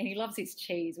 And he loves his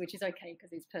cheese, which is okay because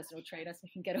he's a personal trainer, so he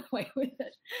can get away with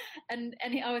it. And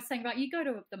I was saying, right, you go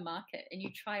to the market and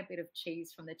you try a bit of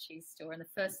cheese from the cheese store, and the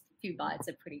first few bites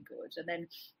are pretty good. And then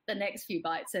the next few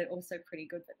bites are also pretty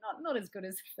good, but not as good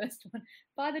as the first one.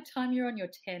 By the time you're on your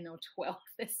 10 or 12,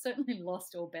 they're certainly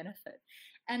lost all benefit.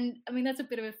 And I mean, that's a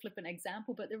bit of a flippant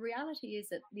example, but the reality is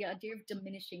that the idea of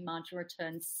diminishing marginal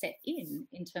returns set in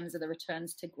terms of the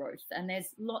returns to growth. And there's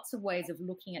lots of ways of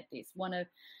looking at this. One of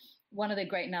the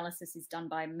great analysis is done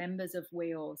by members of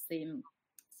WEOS, the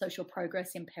Social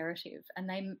Progress Imperative, and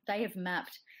they have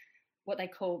mapped what they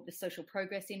call the Social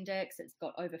Progress Index. It's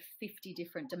got over 50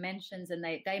 different dimensions, and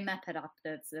they map it up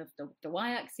the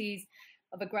y-axis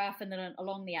of a graph, and then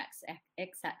along the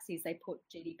x-axis they put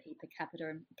GDP per capita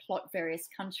and plot various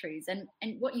countries. And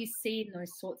what you see in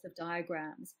those sorts of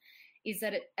diagrams is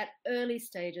that at early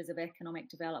stages of economic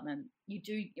development, you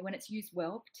do, when it's used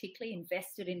well, particularly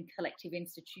invested in collective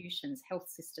institutions, health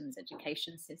systems,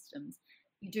 education systems,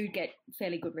 you do get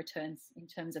fairly good returns in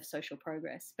terms of social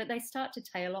progress, but they start to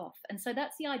tail off. And so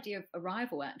that's the idea of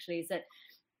arrival, actually, is that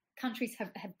countries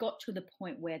have got to the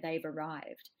point where they've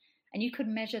arrived. And you could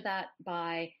measure that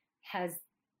by, has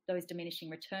those diminishing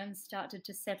returns started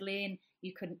to settle in?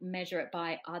 You could measure it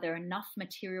by, are there enough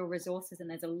material resources? And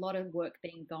there's a lot of work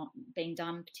being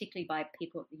done, particularly by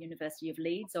people at the University of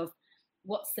Leeds, of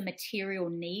what's the material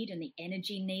need and the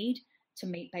energy need to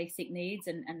meet basic needs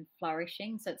and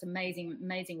flourishing. So it's amazing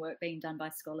work being done by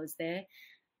scholars there.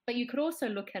 But you could also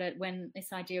look at it when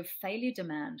this idea of failure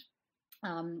demand,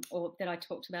 or that I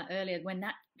talked about earlier, when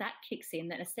that kicks in,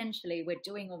 that essentially we're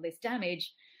doing all this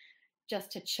damage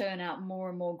just to churn out more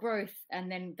and more growth, and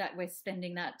then that we're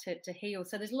spending that to heal.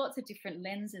 So there's lots of different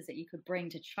lenses that you could bring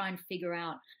to try and figure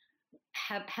out,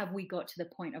 have we got to the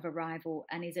point of arrival,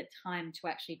 and is it time to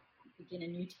actually begin a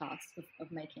new task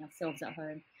of making ourselves at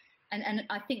home? And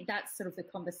I think that's sort of the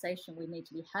conversation we need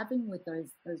to be having with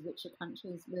those richer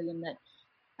countries, William, that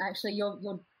actually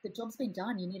the job's been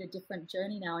done. You need a different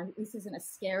journey now. And this isn't a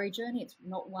scary journey. It's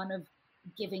not one of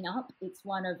giving up. It's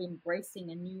one of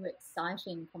embracing a new,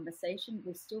 exciting conversation.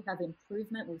 We still have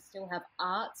improvement. We still have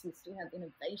arts. We still have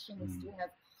innovation. We still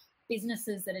have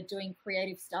businesses that are doing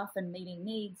creative stuff and meeting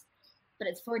needs, but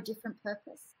it's for a different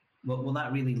purpose. Well,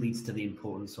 that really leads to the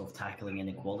importance of tackling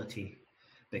inequality,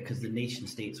 because the nation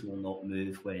states will not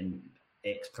move when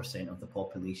X% of the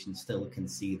population still can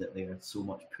see that they are so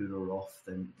much poorer off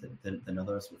than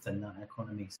others within that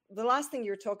economy. The last thing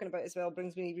you were talking about as well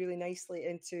brings me really nicely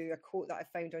into a quote that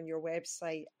I found on your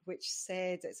website, which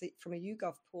said, it's from a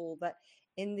YouGov poll, that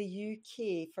in the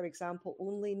UK, for example,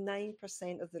 only 9%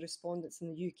 of the respondents in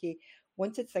the UK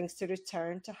wanted things to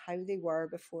return to how they were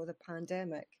before the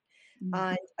pandemic. Mm-hmm.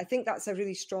 And I think that's a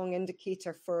really strong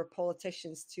indicator for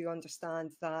politicians to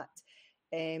understand that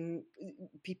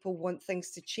people want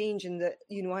things to change, and that,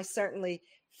 I certainly,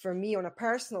 for me on a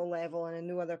personal level, and I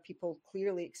know other people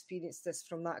clearly experienced this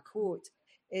from that quote,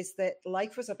 is that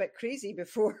life was a bit crazy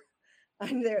before,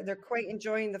 and they're quite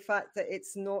enjoying the fact that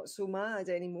it's not so mad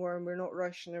anymore, and we're not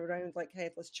rushing around like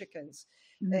headless chickens.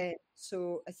 Mm-hmm.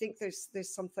 So I think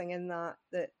there's something in that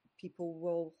people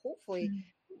will hopefully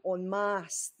en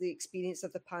masse. The experience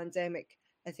of the pandemic,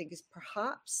 I think, is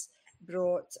perhaps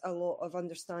brought a lot of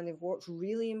understanding of what's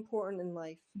really important in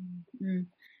life. Mm-hmm.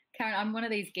 Karen, I'm one of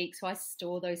these geeks who I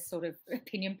store those sort of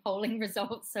opinion polling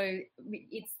results. So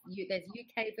there's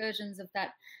UK versions of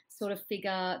that sort of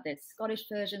figure, there's Scottish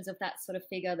versions of that sort of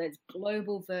figure, there's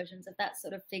global versions of that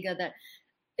sort of figure, that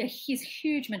his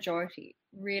huge majority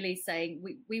really saying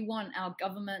we want our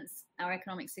governments, our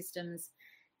economic systems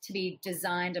to be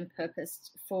designed and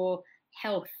purposed for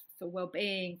health, for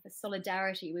well-being, for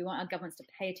solidarity. We want our governments to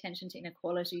pay attention to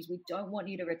inequalities. We don't want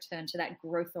you to return to that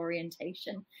growth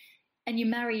orientation. And you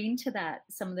marry into that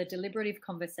some of the deliberative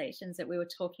conversations that we were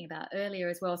talking about earlier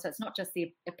as well. So it's not just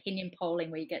the opinion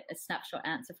polling where you get a snapshot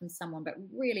answer from someone, but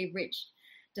really rich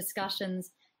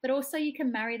discussions. But also you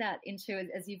can marry that into,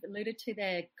 as you've alluded to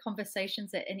there,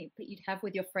 conversations that you'd have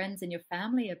with your friends and your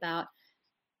family about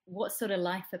what sort of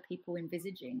life are people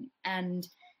envisaging. And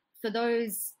for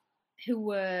those who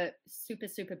were super,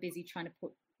 super busy trying to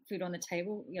put food on the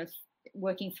table,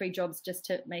 working 3 jobs just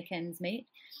to make ends meet,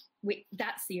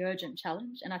 that's the urgent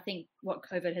challenge. And I think what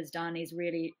COVID has done is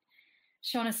really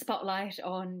shone a spotlight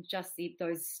on just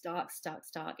those stark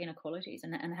inequalities,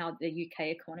 and how the UK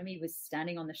economy was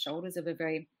standing on the shoulders of a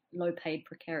very low-paid,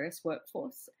 precarious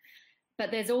workforce. But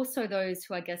there's also those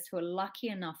who, I guess, who are lucky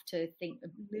enough to think a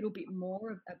little bit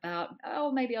more about,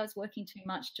 maybe I was working too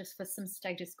much just for some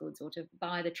status goods, or to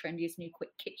buy the trendiest new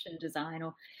quick kitchen design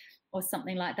or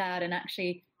something like that. And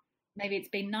actually, maybe it's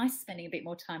been nice spending a bit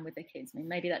more time with the kids. I mean,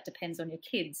 maybe that depends on your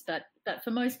kids, but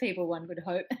for most people, one would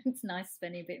hope it's nice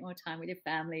spending a bit more time with your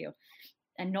family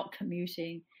and not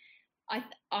commuting.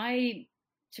 I,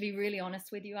 to be really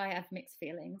honest with you, I have mixed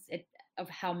feelings of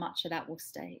how much of that will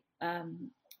stay.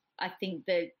 I think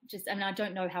that I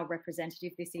don't know how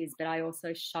representative this is, but I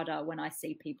also shudder when I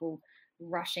see people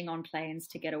rushing on planes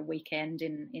to get a weekend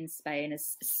in Spain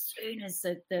as soon as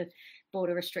the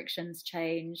border restrictions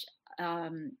change.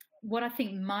 What I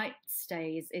think might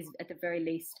stay is at the very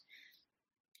least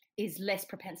is less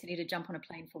propensity to jump on a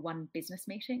plane for one business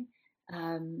meeting.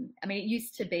 It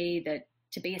used to be that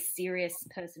to be a serious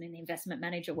person in the investment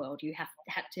manager world, you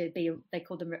had to be, they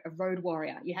called them a road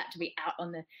warrior. You had to be out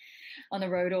on the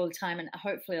road all the time. And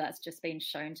hopefully that's just been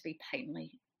shown to be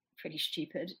patently pretty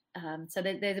stupid. So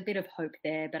there's a bit of hope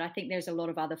there, but I think there's a lot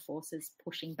of other forces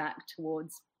pushing back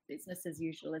towards business as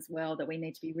usual as well that we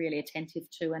need to be really attentive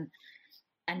to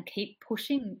and keep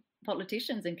pushing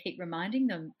politicians and keep reminding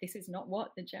them this is not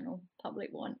what the general public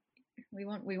want. We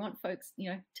want folks,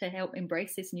 to help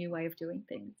embrace this new way of doing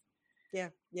things. Yeah.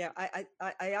 I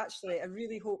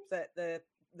really hope that the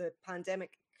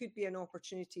pandemic could be an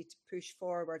opportunity to push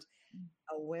forward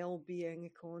a well-being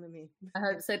economy. I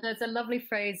hope so. There's a lovely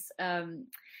phrase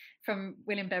from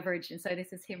William Beveridge, and so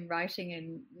this is him writing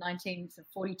in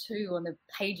 1942 on the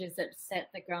pages that set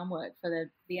the groundwork for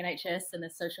the NHS and the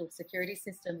social security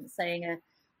system, saying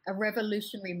a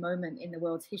revolutionary moment in the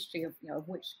world's history of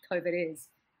which COVID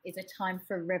is a time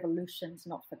for revolutions,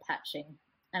 not for patching.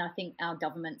 And I think our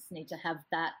governments need to have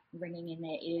that ringing in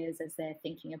their ears as they're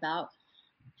thinking about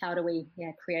how do we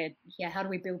how do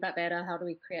we build that better? How do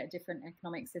we create a different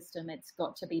economic system? It's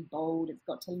got to be bold. It's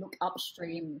got to look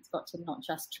upstream. It's got to not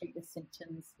just treat the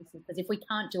symptoms. Because if we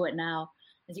can't do it now,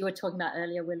 as you were talking about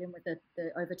earlier, William, with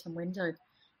the Overton window,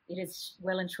 it is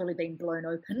well and truly being blown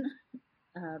open.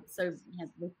 So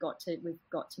we've got to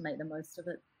make the most of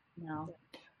it now.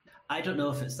 I don't know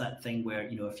if it's that thing where,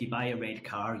 if you buy a red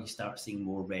car, you start seeing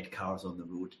more red cars on the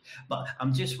road. But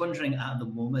I'm just wondering at the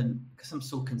moment, because I'm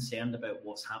so concerned about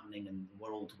what's happening in the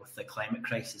world with the climate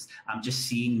crisis, I'm just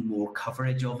seeing more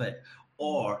coverage of it.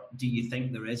 Or do you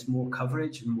think there is more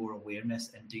coverage and more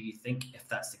awareness? And do you think if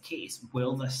that's the case,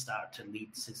 will this start to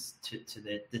lead to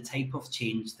the type of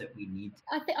change that we need?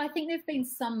 I think there have been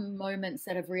some moments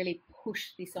that have really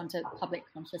pushed this onto public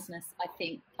consciousness. I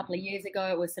think a couple of years ago,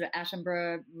 it was sort of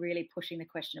Attenborough really pushing the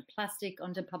question of plastic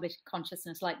onto public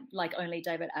consciousness, like only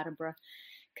David Attenborough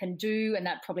can do. And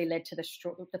that probably led to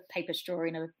the paper straw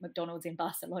in a McDonald's in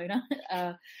Barcelona.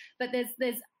 But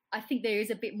I think there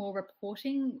is a bit more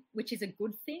reporting, which is a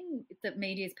good thing, that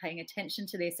media is paying attention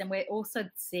to this. And we're also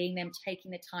seeing them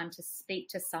taking the time to speak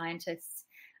to scientists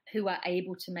who are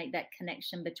able to make that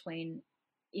connection between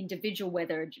individual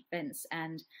weather events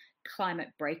and climate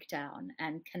breakdown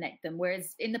and connect them.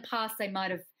 Whereas in the past, they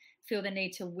might have feel the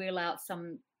need to wheel out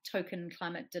some token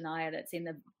climate denier that's in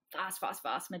the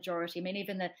vast majority. I mean,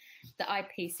 even the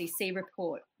IPCC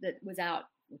report that was out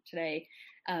today,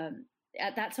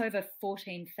 that's over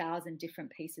 14,000 different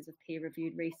pieces of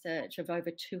peer-reviewed research of over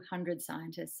 200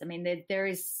 scientists. I mean, there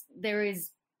is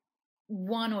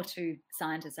one or two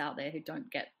scientists out there who don't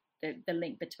get the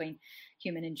link between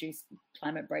human-induced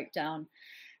climate breakdown.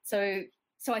 So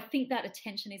I think that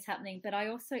attention is happening, but I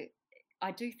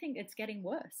do think it's getting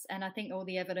worse. And I think all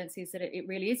the evidence is that it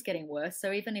really is getting worse.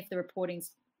 So even if the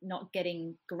reporting's not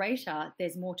getting greater,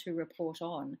 there's more to report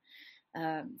on.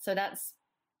 So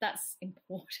that's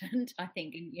important, I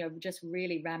think, just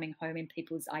really ramming home in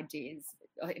people's ideas,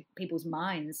 people's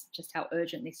minds, just how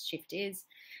urgent this shift is.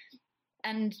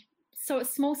 And so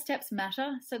small steps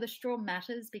matter. So the straw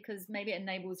matters because maybe it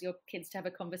enables your kids to have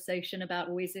a conversation about,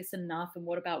 well, is this enough? And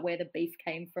what about where the beef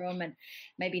came from? And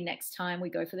maybe next time we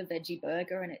go for the veggie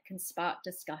burger, and it can spark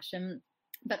discussion.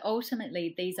 But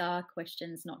ultimately, these are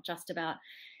questions not just about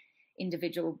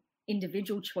individual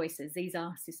choices. These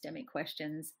are systemic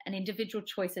questions, and individual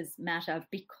choices matter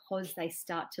because they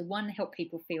start to, one, help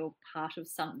people feel part of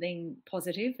something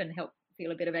positive and help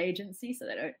feel a bit of agency so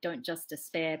they don't just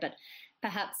despair, but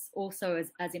perhaps also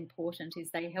as important is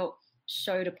they help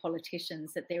show to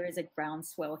politicians that there is a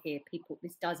groundswell here.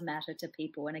 This does matter to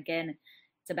people. And again,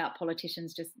 it's about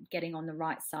politicians just getting on the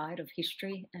right side of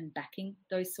history and backing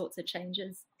those sorts of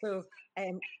changes. So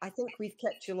I think we've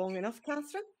kept you long enough,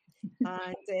 Catherine.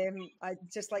 And I'd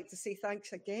just like to say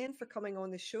thanks again for coming on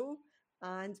the show,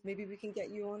 and maybe we can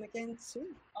get you on again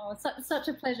soon. Oh, such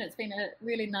a pleasure. It's been a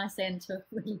really nice end to a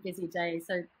really busy day.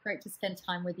 So great to spend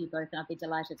time with you both, and I'd be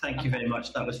delighted. Thank you very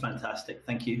much. That was fantastic.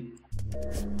 Thank you.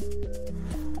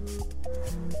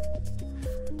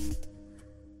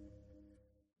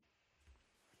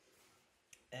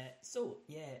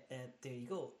 There you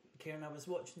go. Karen, I was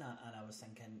watching that and I was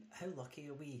thinking, how lucky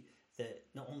are we that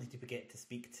not only do we get to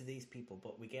speak to these people,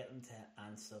 but we get them to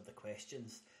answer the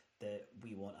questions that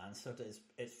we want answered.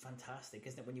 It's fantastic,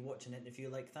 isn't it? When you watch an interview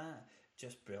like that,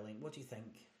 just brilliant. What do you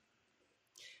think?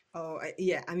 Oh,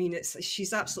 yeah. I mean,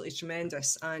 she's absolutely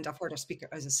tremendous. And I've heard her speak,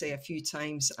 as I say, a few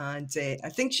times. And I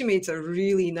think she made a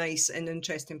really nice and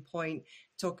interesting point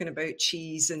talking about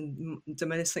cheese and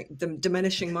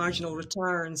diminishing marginal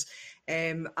returns.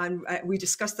 And we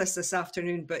discussed this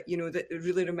afternoon, but, that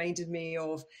really reminded me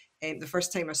of the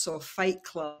first time I saw Fight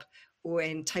Club,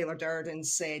 when Tyler Durden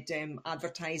said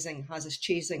advertising has us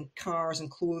chasing cars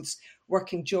and clothes,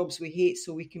 working jobs we hate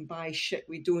so we can buy shit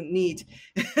we don't need.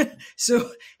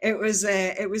 So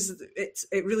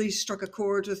it really struck a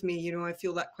chord with me. You know, I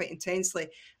feel that quite intensely.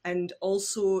 And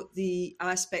also the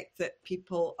aspect that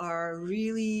people are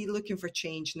really looking for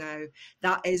change now.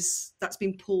 That's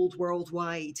been polled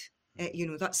worldwide. You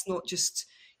know, that's not just,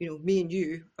 you know, me and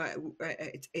you.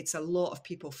 It's a lot of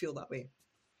people feel that way.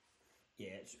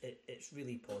 Yeah, it's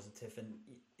really positive, and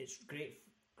it's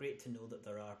great to know that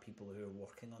there are people who are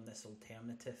working on this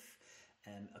alternative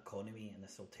economy and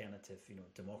this alternative, you know,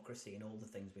 democracy and all the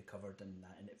things we covered in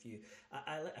that interview.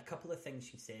 I like a couple of things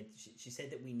she said. She said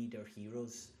that we need our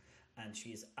heroes, and she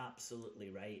is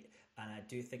absolutely right. And I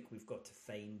do think we've got to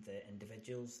find the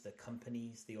individuals, the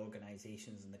companies, the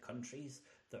organisations and the countries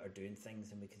that are doing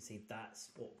things, and we can say that's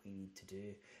what we need to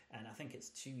do. And I think it's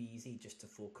too easy just to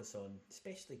focus on,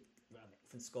 especially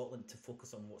from Scotland, to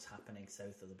focus on what's happening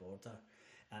south of the border.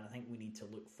 And I think we need to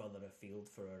look further afield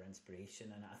for our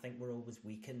inspiration. And I think we're always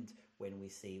weakened when we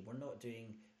say we're not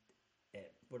doing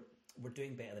we're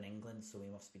doing better than England, so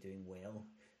we must be doing well.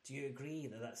 Do you agree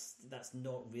that that's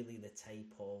not really the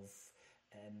type of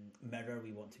mirror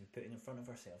we want to be putting in front of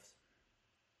ourselves?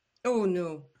 Oh,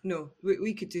 no.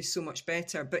 We could do so much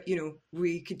better, but, you know,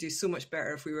 we could do so much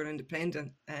better if we were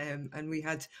independent, and we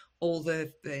had all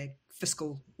the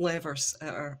fiscal levers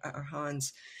at our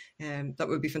hands. That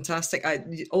would be fantastic. I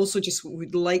also just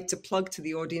would like to plug to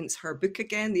the audience her book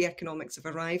again, The Economics of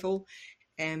Arrival.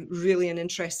 Really an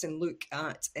interesting look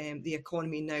at the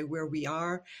economy now, where we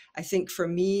are. I think for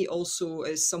me also,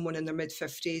 as someone in their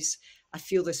mid-50s, I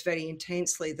feel this very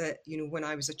intensely that, you know, when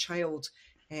I was a child,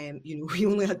 you know, we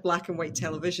only had black and white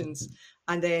televisions.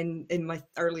 And then in my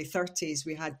early 30s,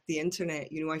 we had the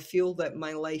internet. You know, I feel that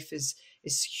my life has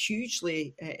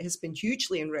been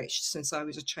hugely enriched since I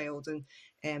was a child.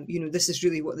 And, you know, this is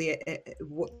really what the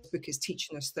book is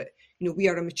teaching us, that, you know, we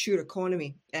are a mature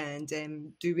economy, and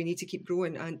do we need to keep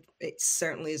growing? And it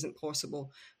certainly isn't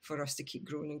possible for us to keep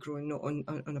growing and growing, not on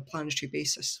a planetary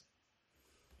basis.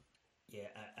 Yeah,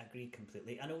 I agree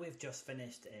completely. I know we've just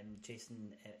finished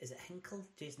Jason, is it Hinkle?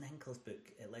 Jason Hinkle's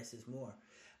book, Less is More.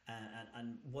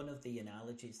 And one of the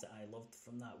analogies that I loved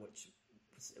from that, which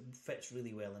fits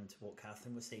really well into what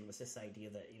Catherine was saying, was this idea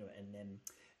that, you know, in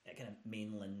kind of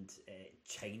mainland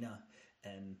China,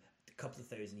 a couple of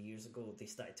thousand years ago, they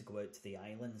started to go out to the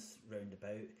islands round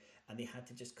about, and they had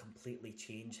to just completely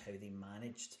change how they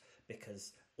managed,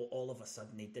 because all of a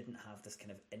sudden they didn't have this kind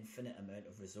of infinite amount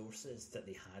of resources that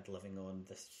they had living on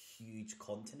this huge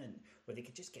continent where they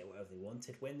could just get whatever they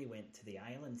wanted. When they went to the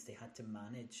islands, they had to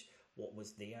manage what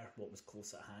was there, what was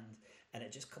close at hand, and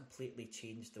it just completely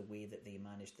changed the way that they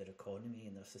managed their economy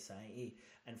and their society.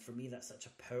 And for me, that's such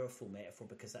a powerful metaphor,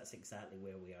 because that's exactly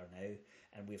where we are now,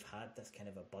 and we've had this kind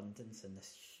of abundance and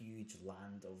this huge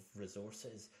land of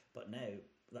resources, but now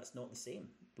that's not the same.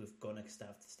 We've got to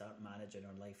start managing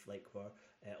our life like we're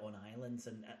on islands.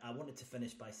 And I wanted to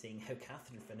finish by saying how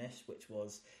Catherine finished, which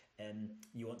was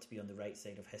you want to be on the right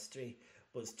side of history,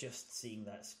 was just seeing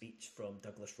that speech from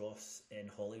Douglas Ross in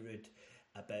Holyrood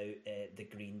about the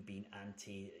Green being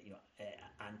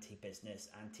anti-business,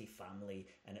 anti-family,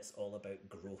 and it's all about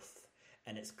growth.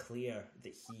 And it's clear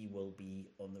that he will be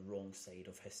on the wrong side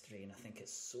of history. And I think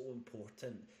it's so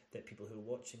important that people who are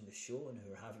watching the show and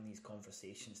who are having these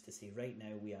conversations to say, right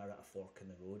now we are at a fork in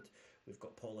the road. We've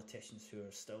got politicians who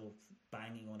are still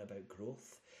banging on about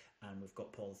growth, and we've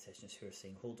got politicians who are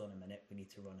saying, hold on a minute, we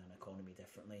need to run an economy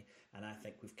differently. And I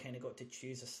think we've kind of got to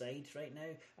choose a side right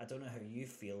now. I don't know how you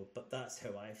feel, but that's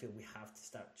how I feel. We have to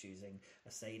start choosing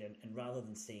a side, and rather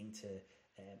than saying to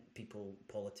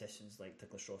politicians like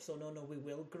Douglas Ross, oh no, we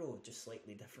will grow just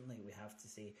slightly differently, we have to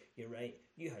say, you're right,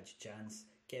 you had your chance,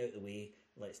 get out of the way,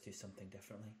 let's do something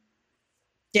differently.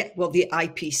 Yeah, well, the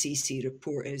IPCC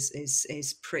report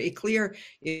is pretty clear.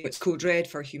 It's code red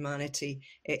for humanity.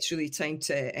 It's really time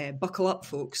to buckle up,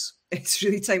 folks. It's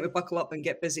really time to buckle up and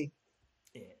get busy.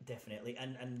 Yeah, definitely.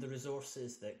 And the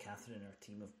resources that Catherine and her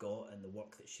team have got, and the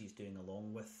work that she's doing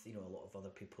along with, you know, a lot of other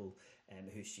people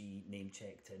who she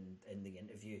name-checked in the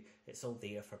interview, it's all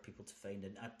there for people to find.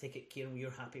 And I take it, Kieran,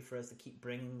 you're happy for us to keep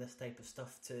bringing this type of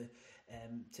stuff to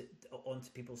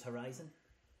onto people's horizon?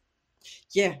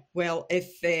 Yeah, well,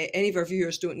 if any of our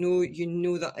viewers don't know, you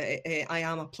know that I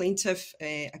am a plaintiff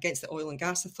against the Oil and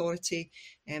Gas Authority.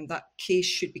 That case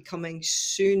should be coming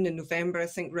soon in November, I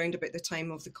think, round about the time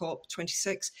of the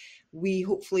COP26. We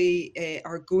hopefully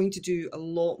are going to do a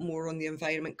lot more on the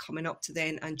environment coming up to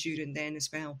then and during then as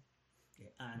well.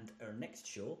 And our next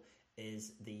show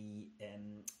is the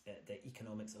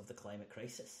economics of the climate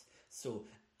crisis. So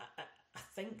I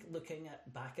think looking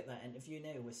back at that interview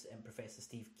now with Professor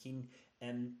Steve Keen,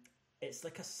 it's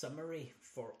like a summary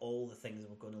for all the things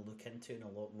we're going to look into in a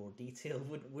lot more detail.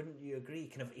 Wouldn't you agree?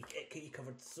 Kind of, he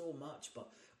covered so much, but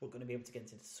we're going to be able to get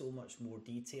into so much more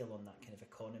detail on that kind of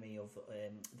economy of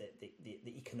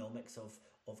the economics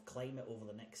of climate over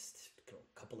the next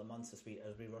couple of months as we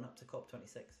run up to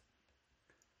COP26.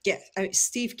 Yeah,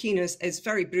 Steve Keen is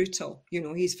very brutal.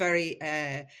 He's very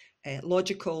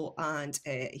logical, and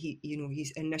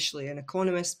he's initially an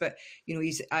economist, but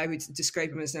I would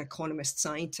describe him as an economist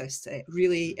scientist,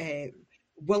 really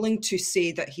willing to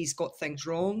say that he's got things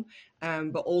wrong,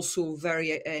 but also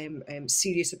very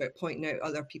serious about pointing out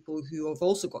other people who have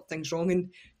also got things wrong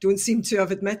and don't seem to have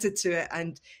admitted to it.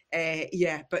 And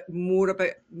but more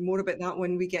about that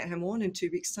when we get him on in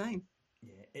 2 weeks' time.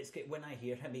 Yeah, it's good. When I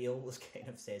hear him, he always kind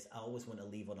of says, I always want to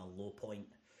leave on a low point,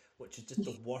 which is just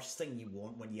the worst thing you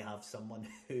want when you have someone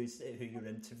who you're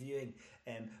interviewing.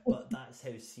 But that's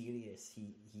how serious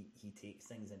he takes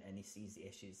things, and he sees the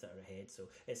issues that are ahead. So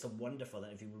it's a wonderful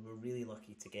interview. We were really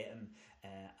lucky to get him,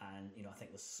 and I think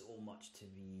there's so much to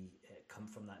be come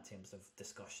from that in terms of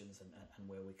discussions and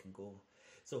where we can go.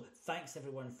 So thanks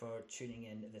everyone for tuning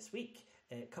in this week.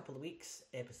 A couple of weeks,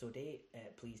 episode 8.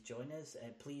 Please join us.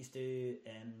 Please do.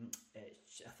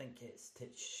 I think it's to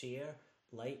share,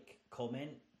 like,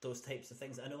 comment, those types of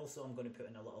things. And also, I'm going to put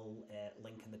in a little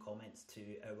link in the comments to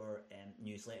our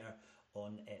newsletter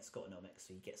on SCOTONOMICS,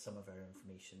 so you get some of our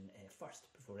information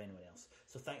first before anyone else.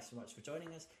 So thanks so much for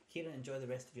joining us. Kieran, enjoy the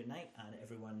rest of your night, and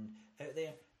everyone out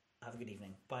there, have a good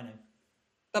evening. Bye now.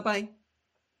 Bye-bye.